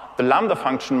now the Lambda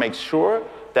function makes sure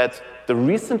that the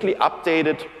recently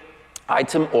updated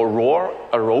item or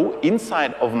row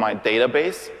inside of my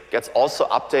database gets also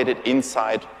updated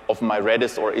inside of my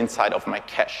Redis or inside of my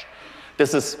cache.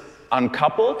 This is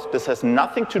uncoupled. This has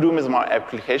nothing to do with my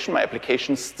application. My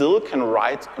application still can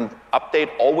write and update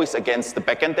always against the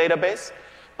backend database,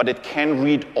 but it can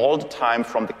read all the time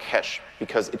from the cache,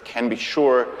 because it can be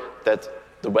sure that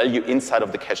the value inside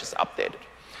of the cache is updated.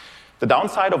 The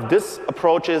downside of this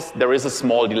approach is there is a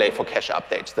small delay for cache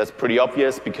updates. That's pretty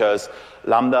obvious, because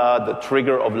Lambda, the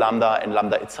trigger of Lambda, and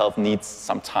Lambda itself needs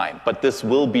some time. But this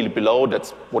will be below,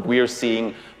 that's what we are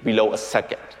seeing, below a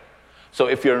second. So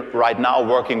if you're right now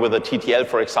working with a TTL,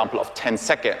 for example, of 10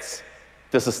 seconds,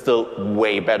 this is still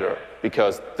way better,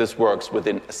 because this works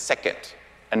within a second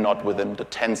and not within the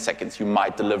 10 seconds you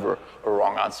might deliver a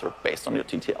wrong answer based on your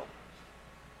TTL.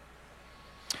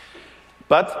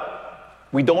 But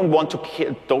we don't want to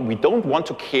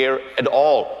care at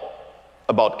all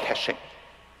about caching.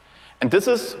 And this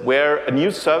is where a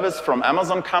new service from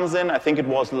Amazon comes in. I think it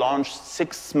was launched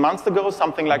 6 months ago,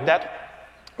 something like that,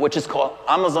 which is called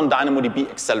Amazon DynamoDB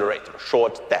Accelerator,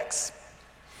 short DAX.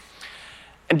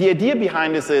 And the idea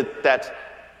behind this is that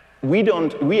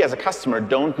we as a customer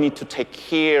don't need to take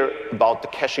care about the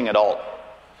caching at all.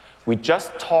 We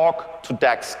just talk to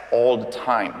DAX all the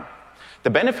time. The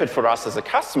benefit for us as a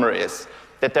customer is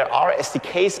that there are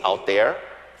SDKs out there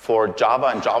for Java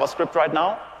and JavaScript right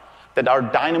now that are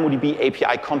DynamoDB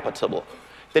API compatible.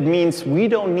 That means we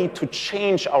don't need to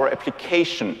change our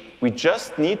application. We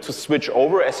just need to switch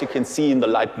over, as you can see in the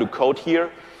light blue code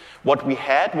here. What we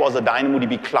had was a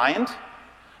DynamoDB client,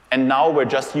 and now we're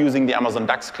just using the Amazon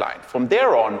DAX client. From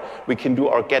there on, we can do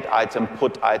our get item,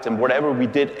 put item, whatever we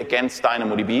did against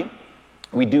DynamoDB,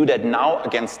 we do that now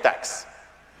against DAX.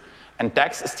 And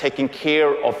DAX is taking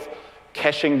care of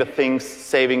caching the things,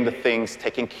 saving the things,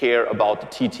 taking care about the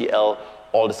TTL,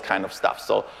 all this kind of stuff.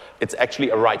 So it's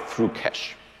actually a write-through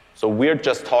cache. So we're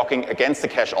just talking against the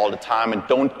cache all the time and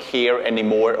don't care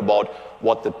anymore about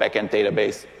what the backend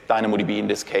database, DynamoDB in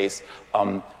this case,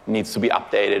 needs to be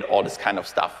updated, all this kind of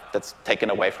stuff that's taken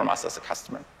away from us as a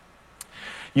customer.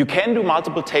 You can do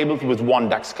multiple tables with one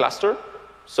DAX cluster.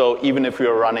 So even if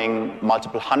you're running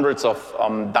multiple hundreds of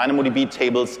DynamoDB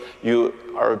tables, you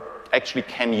actually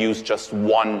can use just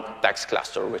one DAX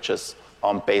cluster, which is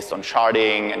based on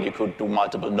sharding, and you could do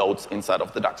multiple nodes inside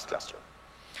of the DAX cluster.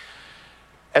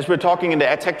 As we're talking in the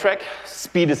ad tech track,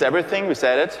 speed is everything, we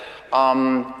said it.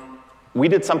 We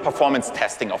did some performance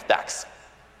testing of DAX.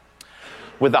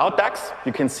 Without DAX,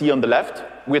 you can see on the left,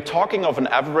 we're talking of an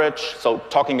average, so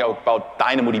talking about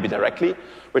DynamoDB directly,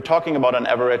 we're talking about an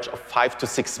average of 5 to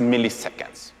 6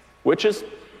 milliseconds, which is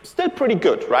still pretty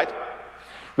good, right?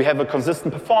 We have a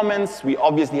consistent performance. We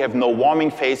obviously have no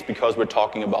warming phase because we're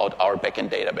talking about our backend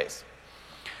database.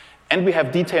 And we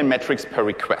have detailed metrics per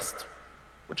request,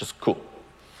 which is cool.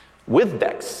 With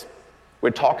DAX,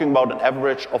 we're talking about an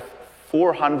average of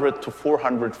 400 to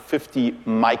 450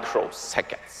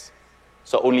 microseconds.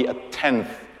 So only a tenth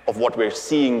of what we're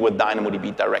seeing with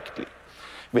DynamoDB directly.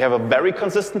 We have a very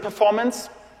consistent performance,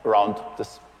 around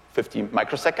this 50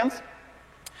 microseconds.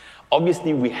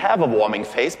 Obviously, we have a warming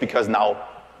phase because now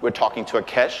we're talking to a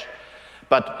cache.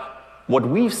 But what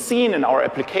we've seen in our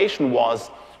application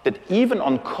was that even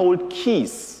on cold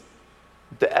keys,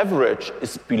 the average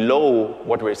is below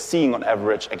what we're seeing on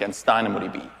average against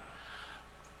DynamoDB.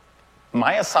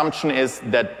 My assumption is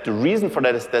that the reason for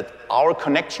that is that our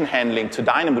connection handling to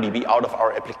DynamoDB out of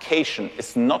our application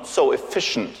is not so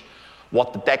efficient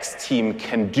what the DAX team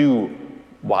can do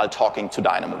while talking to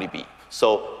DynamoDB.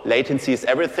 So latency is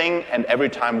everything, and every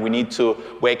time we need to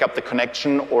wake up the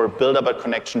connection or build up a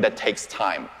connection, that takes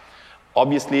time.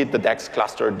 Obviously, the DAX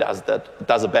cluster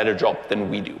does a better job than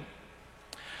we do.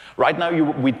 Right now,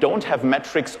 we don't have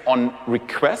metrics on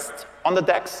request on the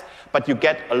DAX, but you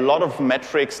get a lot of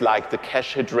metrics like the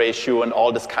cache hit ratio and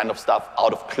all this kind of stuff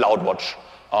out of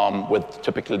CloudWatch with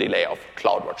typical delay of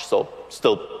CloudWatch, so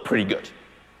still pretty good.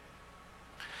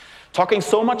 Talking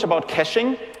so much about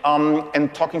caching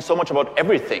and talking so much about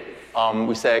everything.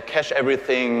 We say cache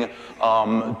everything,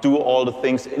 do all the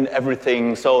things in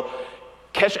everything. So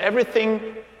cache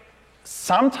everything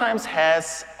sometimes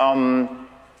has,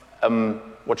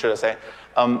 what should I say?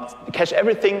 Cache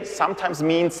everything sometimes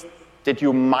means that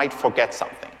you might forget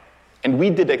something. And we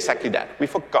did exactly that. We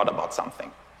forgot about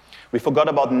something. We forgot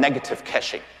about negative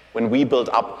caching. When we built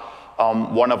up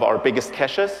one of our biggest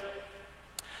caches,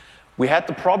 we had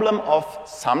the problem of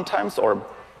sometimes, or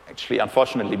actually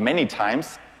unfortunately many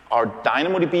times, our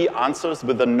DynamoDB answers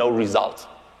with a no result.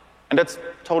 And that's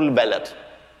totally valid.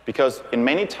 Because in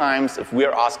many times, if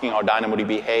we're asking our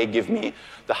DynamoDB, hey, give me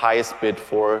the highest bid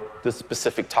for this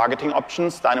specific targeting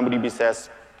options, DynamoDB says,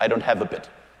 I don't have a bid.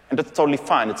 And that's totally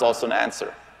fine. It's also an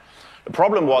answer. The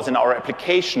problem was in our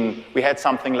application, we had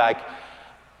something like,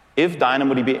 if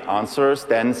DynamoDB answers,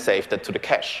 then save that to the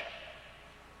cache.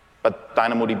 But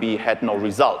DynamoDB had no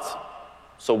results.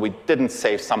 So we didn't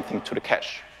save something to the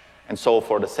cache. And so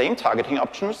for the same targeting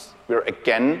options, we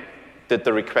again did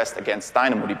the request against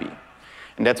DynamoDB.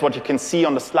 And that's what you can see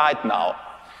on the slide now.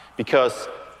 Because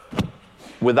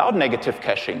without negative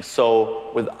caching,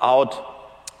 so without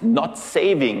not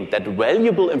saving that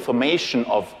valuable information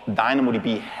of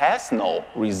DynamoDB has no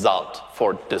result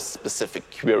for this specific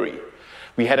query,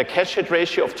 we had a cache hit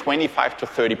ratio of 25 to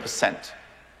 30%.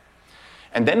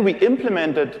 And then we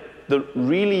implemented the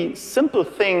really simple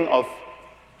thing of,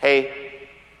 hey,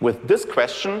 with this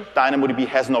question, DynamoDB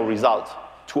has no result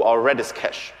to our Redis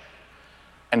cache.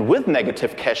 And with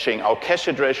negative caching, our cache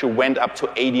hit ratio went up to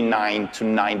 89 to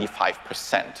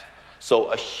 95%. So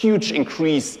a huge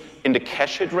increase in the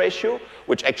cache hit ratio,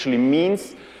 which actually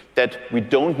means that we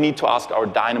don't need to ask our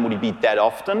DynamoDB that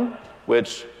often,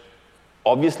 which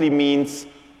obviously means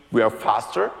we are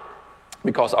faster,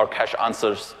 because our cache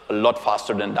answers a lot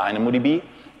faster than DynamoDB,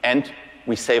 and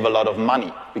we save a lot of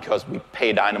money because we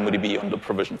pay DynamoDB on the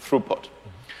provision throughput.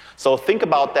 So think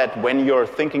about that when you're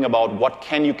thinking about what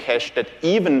can you cache that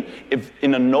even if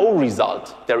in a no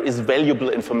result, there is valuable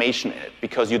information in it,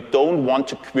 because you don't want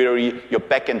to query your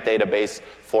backend database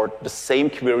for the same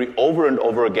query over and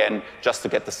over again just to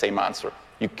get the same answer.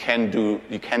 You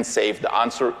can save the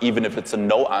answer even if it's a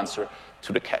no answer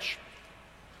to the cache.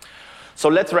 So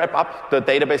let's wrap up the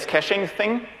database caching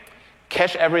thing.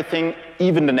 Cache everything,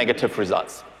 even the negative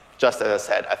results. Just as I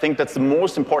said, I think that's the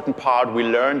most important part. We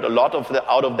learned a lot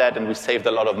out of that, and we saved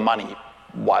a lot of money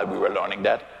while we were learning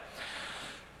that.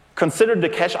 Consider the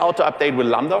cache auto update with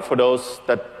Lambda for those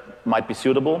that might be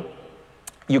suitable.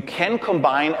 You can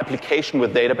combine application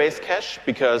with database cache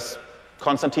because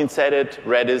Konstantin said it,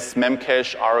 Redis,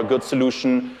 Memcache are a good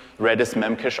solution. Redis,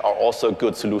 Memcache are also a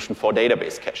good solution for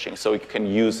database caching. So you can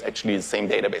use actually the same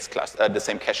database cluster, the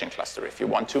same caching cluster if you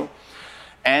want to.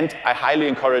 And I highly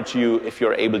encourage you, if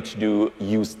you're able to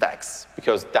use DAX,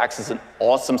 because DAX is an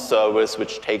awesome service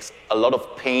which takes a lot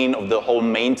of pain of the whole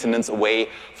maintenance away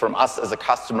from us as a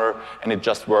customer, and it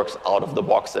just works out of the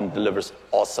box and delivers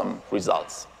awesome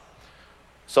results.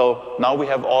 So now we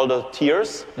have all the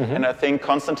tiers, and I think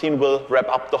Konstantin will wrap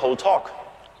up the whole talk.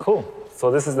 Cool. So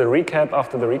this is the recap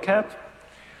after the recap.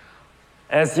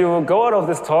 As you go out of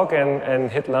this talk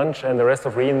and hit lunch and the rest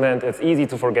of reInvent, it's easy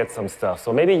to forget some stuff.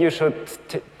 So maybe you should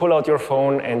pull out your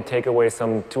phone and take away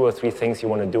some 2 or 3 things you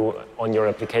want to do on your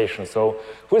application. So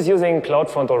who's using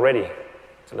CloudFront already?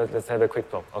 So let's have a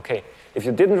quick look. OK. If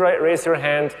you didn't raise your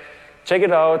hand, check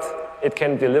it out. It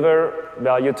can deliver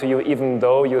value to you even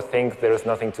though you think there is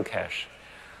nothing to cache.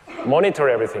 Monitor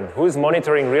everything. Who's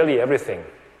monitoring really everything?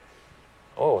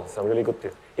 Oh, some really good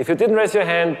tips. If you didn't raise your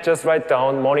hand, just write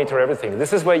down, monitor everything.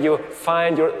 This is where you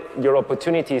find your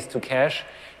opportunities to cache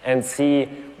and see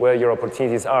where your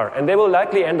opportunities are. And they will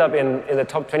likely end up in the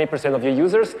top 20% of your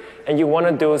users, and you want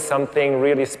to do something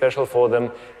really special for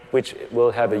them, which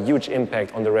will have a huge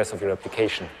impact on the rest of your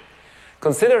application.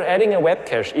 Consider adding a web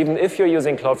cache. Even if you're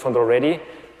using CloudFront already,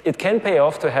 it can pay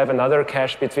off to have another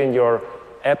cache between your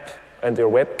app and your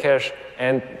web cache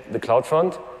and the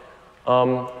CloudFront.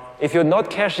 If you're not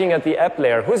caching at the app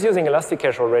layer, who's using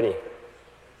Elasticache already?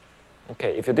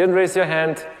 OK, if you didn't raise your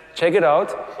hand, check it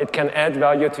out. It can add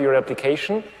value to your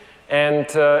application and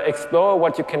explore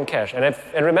what you can cache. And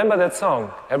remember that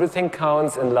song, everything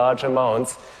counts in large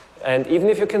amounts. And even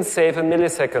if you can save a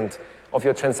millisecond of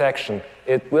your transaction,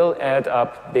 it will add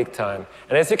up big time.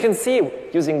 And as you can see,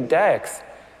 using DAX,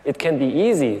 it can be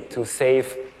easy to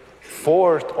save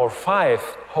 4 or 5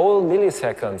 whole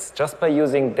milliseconds just by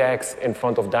using DAX in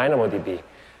front of DynamoDB.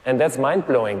 And that's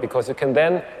mind-blowing, because you can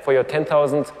then, for your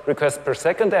 10,000 requests per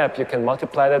second app, you can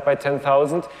multiply that by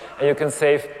 10,000, and you can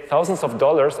save thousands of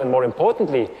dollars. And more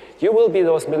importantly, you will be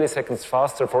those milliseconds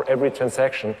faster for every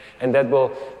transaction, and that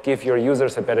will give your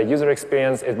users a better user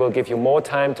experience. It will give you more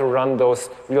time to run those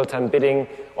real-time bidding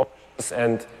options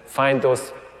and find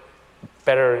those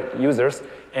better users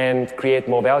and create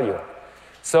more value.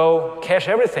 So cache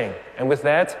everything. And with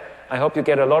that, I hope you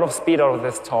get a lot of speed out of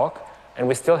this talk, and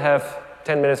we still have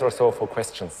 10 minutes or so for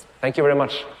questions. Thank you very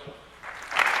much.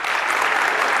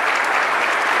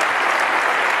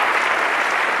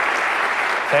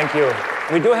 Thank you.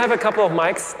 We do have a couple of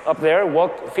mics up there.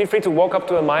 Feel free to walk up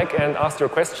to a mic and ask your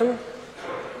question.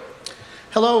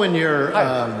 Hello. In your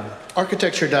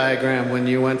architecture diagram, when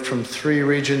you went from 3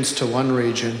 regions to 1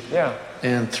 region,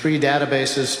 and 3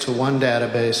 databases to 1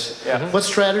 database, what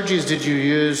strategies did you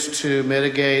use to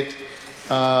mitigate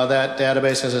that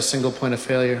database as a single point of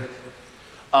failure?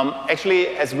 Actually,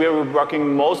 as we're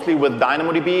working mostly with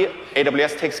DynamoDB,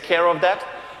 AWS takes care of that.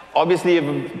 Obviously, if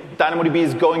DynamoDB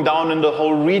is going down in the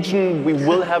whole region, we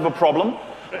will have a problem.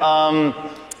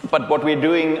 But what we're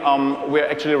doing, we're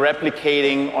actually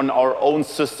replicating on our own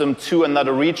system to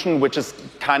another region, which is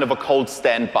kind of a cold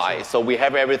standby. So we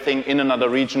have everything in another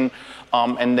region,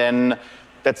 and then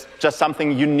that's just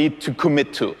something you need to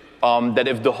commit to. That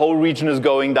if the whole region is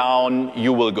going down,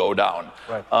 you will go down.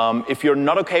 Right. If you're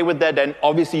not okay with that, then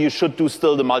obviously you should do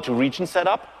still the multi-region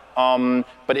setup.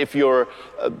 But if you're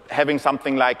having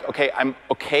something like, okay, I'm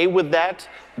okay with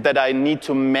that I need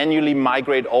to manually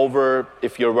migrate over,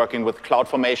 if you're working with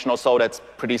CloudFormation or so, that's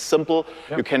pretty simple.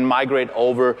 Yep. You can migrate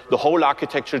over the whole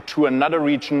architecture to another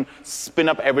region, spin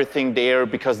up everything there,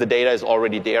 because the data is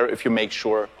already there if you make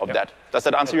sure of that. Does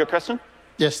that answer your question?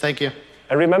 Yes, thank you.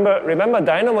 And remember,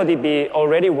 DynamoDB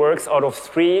already works out of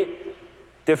 3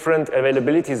 different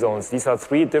availability zones. These are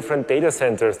 3 different data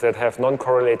centers that have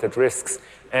non-correlated risks.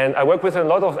 And I work with a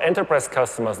lot of enterprise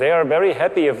customers. They are very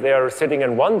happy if they are sitting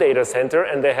in 1 data center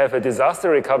and they have a disaster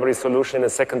recovery solution in a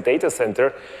 2nd data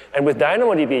center. And with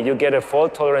DynamoDB, you get a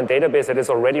fault-tolerant database that is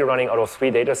already running out of 3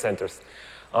 data centers.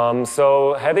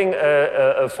 So having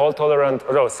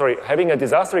having a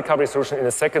disaster recovery solution in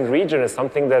a 2nd region is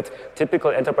something that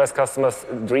typical enterprise customers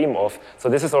dream of. So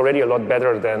this is already a lot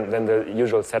better than the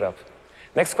usual setup.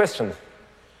 Next question.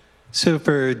 So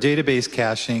for database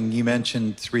caching, you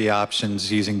mentioned 3 options: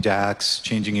 using DAX,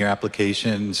 changing your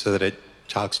application so that it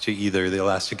talks to either the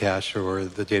Elasticache or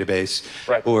the database,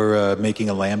 right, or making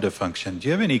a Lambda function. Do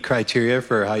you have any criteria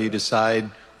for how you decide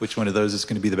which one of those is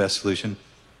going to be the best solution?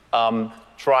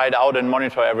 Try it out and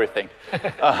monitor everything.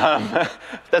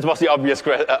 That was the obvious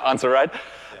answer, right?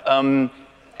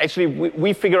 Actually,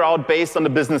 we figure out based on the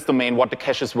business domain what the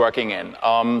cache is working in.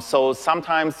 So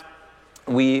sometimes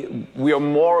we are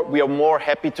more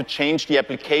happy to change the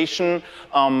application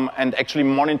and actually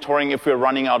monitoring if we're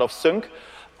running out of sync.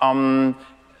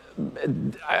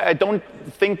 I don't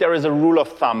think there is a rule of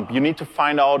thumb. You need to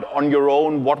find out on your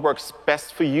own what works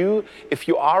best for you. If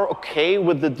you are okay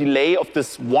with the delay of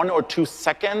this 1 or 2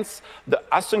 seconds, the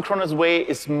asynchronous way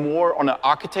is more on an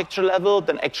architecture level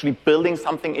than actually building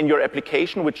something in your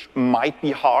application, which might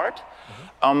be hard.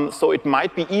 So it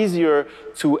might be easier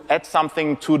to add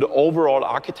something to the overall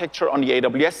architecture on the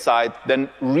AWS side than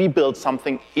rebuild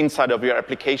something inside of your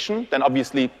application. Then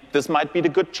obviously this might be the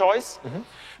good choice.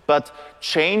 But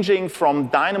changing from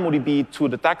DynamoDB to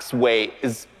the DAX way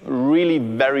is really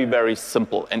very, very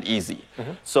simple and easy.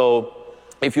 So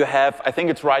if you have, I think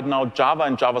it's right now Java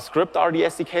and JavaScript are the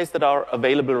SDKs that are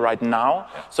available right now.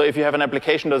 So if you have an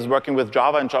application that is working with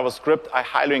Java and JavaScript, I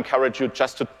highly encourage you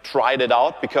just to try it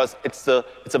out, because it's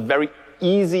a very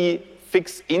easy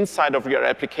fix inside of your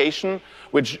application,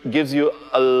 which gives you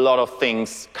a lot of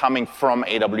things coming from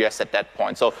AWS at that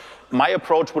point. So my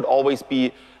approach would always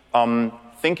be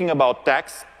thinking about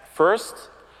DAX first,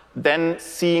 then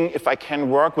seeing if I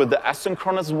can work with the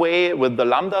asynchronous way, with the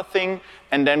Lambda thing,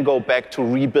 and then go back to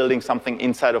rebuilding something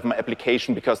inside of my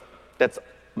application, because that's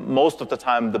most of the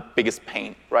time the biggest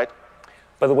pain, right?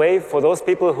 By the way, for those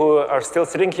people who are still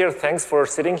sitting here, thanks for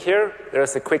sitting here.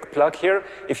 There's a quick plug here.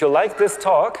 If you like this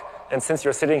talk, and since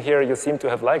you're sitting here, you seem to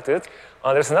have liked it,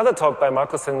 there's another talk by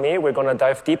Markus and me. We're going to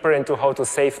dive deeper into how to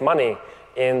save money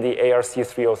in the ARC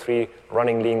 303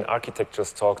 Running Lean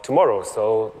Architectures talk tomorrow.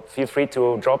 So feel free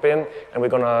to drop in, and we're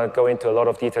going to go into a lot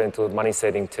of detail into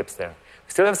money-saving tips there.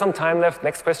 We still have some time left.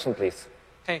 Next question, please.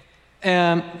 Okay.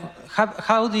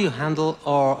 How do you handle,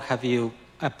 or have you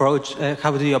approached,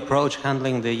 how do you approach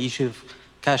handling the issue of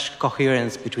cache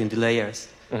coherence between the layers?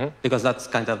 Because that's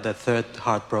kind of the third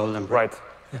hard problem. Right.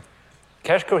 Yeah.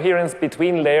 Cache coherence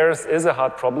between layers is a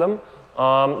hard problem.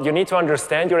 You need to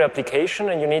understand your application,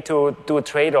 and you need to do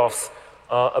trade-offs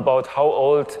about how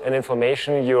old an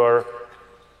information you're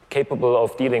capable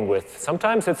of dealing with.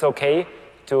 Sometimes it's okay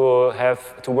to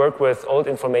work with old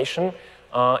information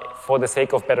for the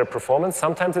sake of better performance.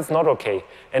 Sometimes it's not okay.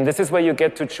 And this is where you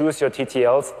get to choose your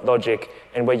TTL's logic,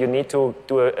 and where you need to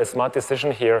do a smart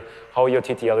decision here how your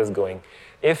TTL is going.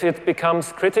 If it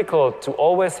becomes critical to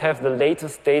always have the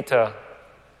latest data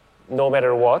no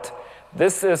matter what,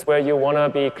 this is where you want to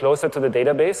be closer to the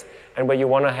database, and where you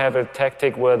want to have a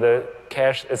tactic where the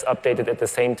cache is updated at the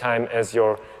same time as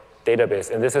your database.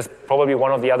 And this is probably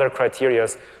one of the other criteria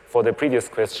for the previous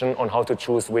question on how to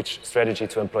choose which strategy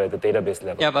to employ at the database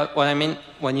level. Yeah, but what I mean,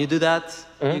 when you do that,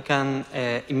 you can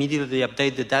immediately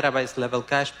update the database level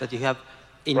cache, but you have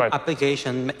in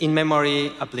application,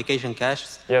 in-memory application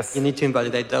caches, you need to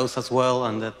invalidate those as well.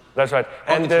 And that's right.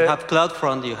 And if you have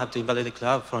CloudFront, you have to invalidate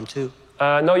CloudFront too.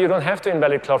 No, you don't have to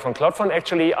invalidate CloudFront. CloudFront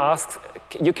actually asks,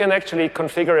 you can actually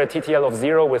configure a TTL of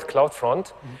 0 with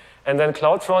CloudFront, and then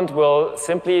CloudFront will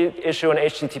simply issue an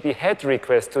HTTP head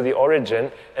request to the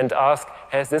origin and ask,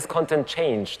 has this content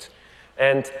changed?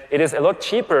 And it is a lot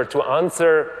cheaper to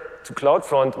answer to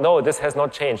CloudFront, no, this has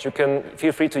not changed. You can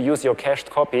feel free to use your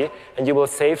cached copy, and you will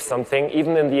save something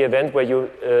even in the event where you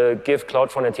give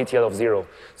CloudFront a TTL of 0.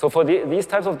 So for these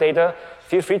types of data,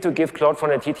 feel free to give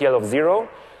CloudFront a TTL of 0.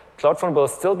 CloudFront will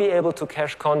still be able to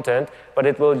cache content, but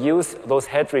it will use those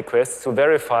head requests to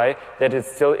verify that it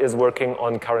still is working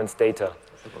on current data.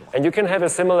 And you can have a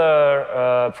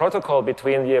similar protocol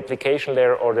between the application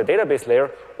layer or the database layer,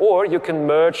 or you can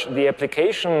merge the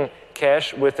application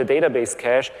cache with the database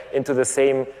cache into the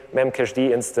same memcached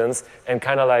instance and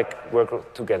kind of like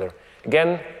work together.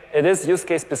 Again, it is use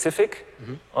case specific.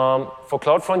 For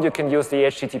CloudFront, you can use the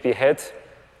HTTP head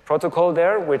protocol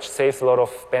there, which saves a lot of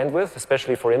bandwidth,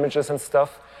 especially for images and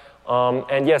stuff.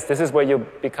 And yes, this is where you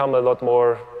become a lot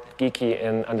more geeky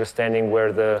in understanding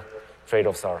where the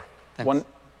trade-offs are.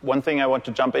 One thing I want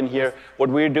to jump in here, what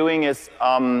we're doing is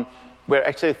we're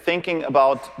actually thinking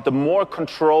about the more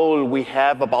control we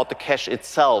have about the cache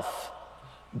itself,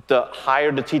 the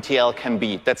higher the TTL can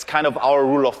be. That's kind of our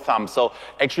rule of thumb. So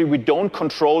actually we don't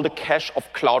control the cache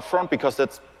of CloudFront because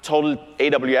that's total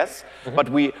AWS, but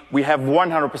we have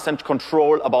 100%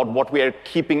 control about what we are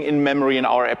keeping in memory in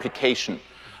our application.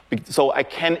 So I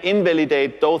can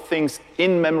invalidate those things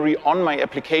in memory on my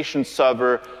application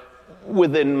server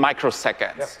within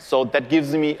microseconds. So that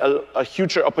gives me a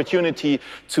huge opportunity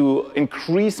to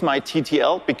increase my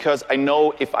TTL, because I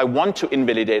know if I want to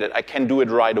invalidate it, I can do it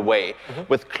right away.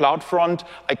 With CloudFront,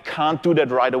 I can't do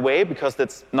that right away because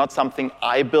that's not something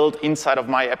I built inside of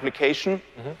my application.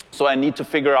 So I need to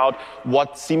figure out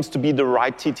what seems to be the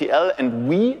right TTL. And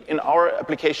we, in our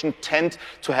application, tend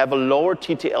to have a lower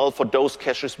TTL for those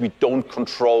caches we don't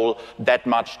control that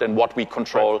much than what we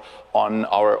control on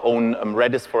our own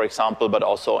Redis, for example, but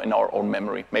also in our own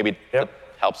memory. Maybe that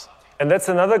helps. And that's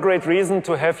another great reason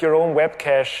to have your own web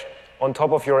cache on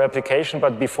top of your application,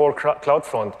 but before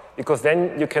CloudFront, because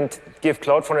then you can give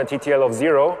CloudFront a TTL of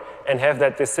 0 and have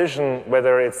that decision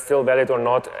whether it's still valid or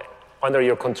not under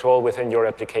your control within your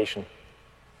application.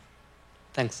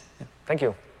 Thanks. Yeah. Thank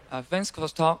you. Thanks for the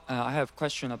talk. I have a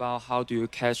question about how do you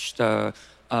cache the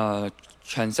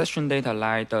transaction data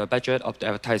like the budget of the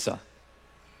advertiser?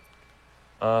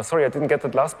 Sorry, I didn't get the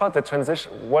last part. The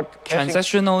transition, what caching?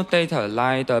 Transactional data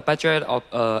like the budget of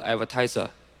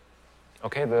advertiser.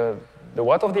 Okay, the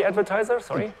what of the advertiser?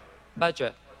 Sorry?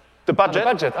 Budget. The budget?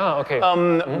 The budget, okay.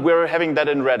 We're having that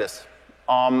in Redis.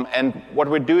 And what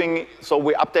we're doing, so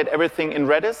we update everything in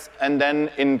Redis, and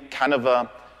then in kind of a,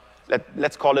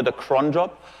 let's call it a cron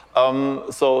job.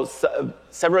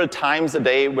 Several times a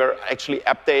day, we're actually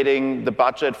updating the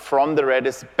budget from the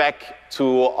Redis back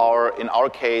to our, in our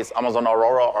case, Amazon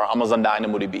Aurora or Amazon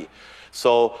DynamoDB.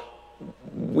 So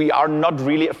we are not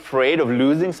really afraid of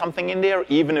losing something in there,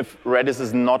 even if Redis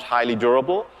is not highly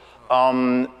durable.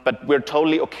 But we're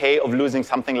totally okay of losing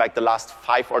something like the last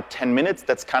 5 or 10 minutes.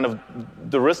 That's kind of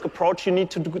the risk approach you need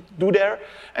to do there.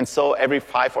 And so every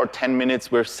 5 or 10 minutes,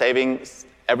 we're saving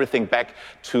everything back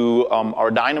to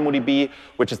our DynamoDB,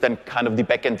 which is then kind of the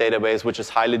backend database, which is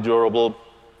highly durable,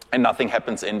 and nothing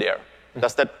happens in there.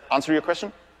 Does that answer your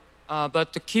question?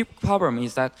 But the key problem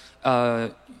is that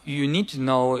you need to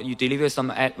know you deliver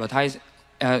some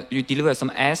you deliver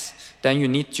some ads, then you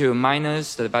need to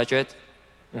minus the budget.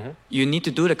 You need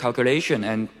to do the calculation,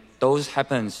 and those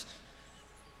happens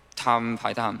time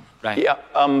by time, right? Yeah,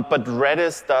 but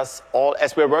Redis does all,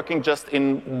 as we're working just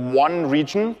in one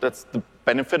region, that's the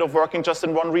benefit of working just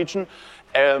in one region,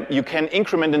 you can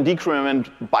increment and decrement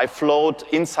by float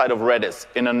inside of Redis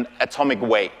in an atomic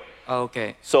way.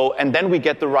 Okay. So, and then we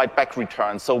get the right back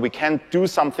return. So we can't do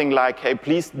something like, hey,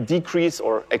 please decrease,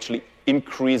 or actually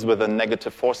increase with a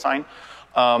 -4 sign.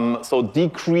 So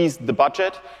decrease the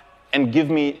budget and give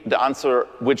me the answer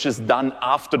which is done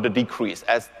after the decrease.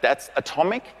 As that's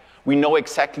atomic, we know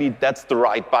exactly that's the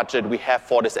right budget we have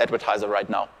for this advertiser right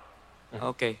now.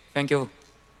 Okay, thank you.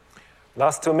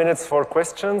 Last 2 minutes for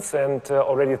questions, and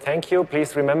already thank you.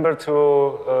 Please remember to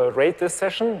rate this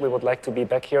session. We would like to be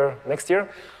back here next year.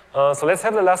 So let's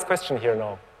have the last question here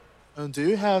now. Do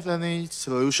you have any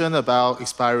solution about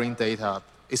expiring data,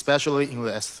 especially in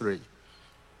the S3?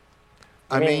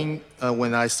 I mean,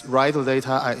 when I write the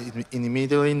data, it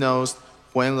immediately knows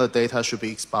when the data should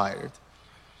be expired.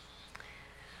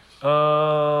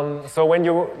 So when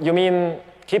you mean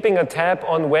keeping a tab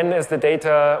on when is the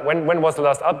data, when was the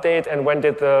last update, and when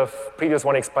did the previous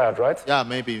one expired, right? Yeah,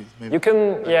 maybe. You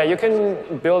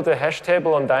can build a hash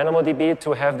table on DynamoDB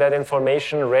to have that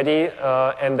information ready,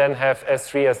 and then have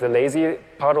S3 as the lazy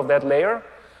part of that layer.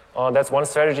 That's one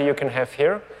strategy you can have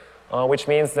here, which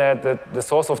means that the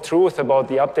source of truth about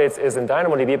the updates is in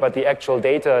DynamoDB, but the actual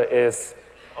data is,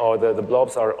 or the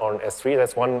blobs are on S3.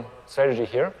 That's one strategy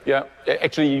here. Yeah,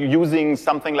 actually using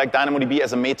something like DynamoDB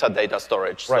as a metadata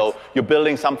storage. Right. So you're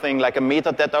building something like a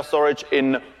metadata storage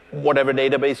in whatever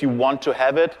database you want to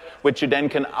have it, which you then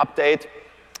can update,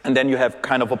 and then you have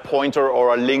kind of a pointer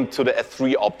or a link to the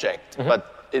S3 object. But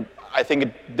I think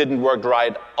it didn't work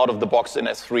right out of the box in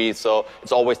S3, so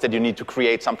it's always that you need to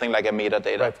create something like a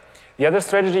metadata. Right. The other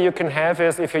strategy you can have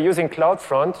is, if you're using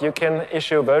CloudFront, you can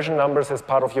issue version numbers as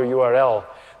part of your URL.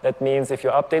 That means if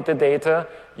you update the data,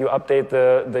 you update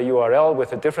the URL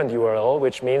with a different URL,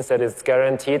 which means that it's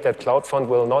guaranteed that CloudFront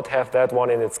will not have that one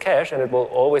in its cache, and it will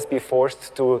always be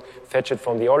forced to fetch it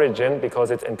from the origin because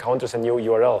it encounters a new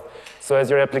URL. So as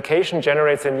your application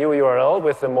generates a new URL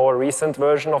with the more recent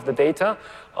version of the data,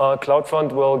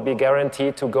 CloudFront will be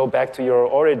guaranteed to go back to your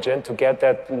origin to get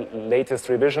that latest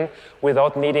revision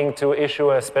without needing to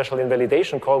issue a special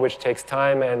invalidation call, which takes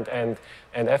time and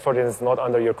effort and is not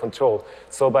under your control.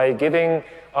 So by giving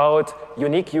out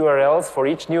unique URLs for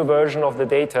each new version of the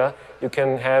data, you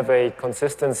can have a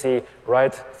consistency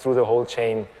right through the whole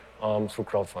chain through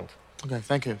CloudFront. Okay,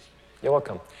 thank you. You're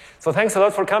welcome. So thanks a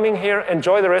lot for coming here.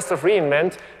 Enjoy the rest of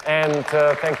reInvent, and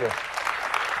thank you.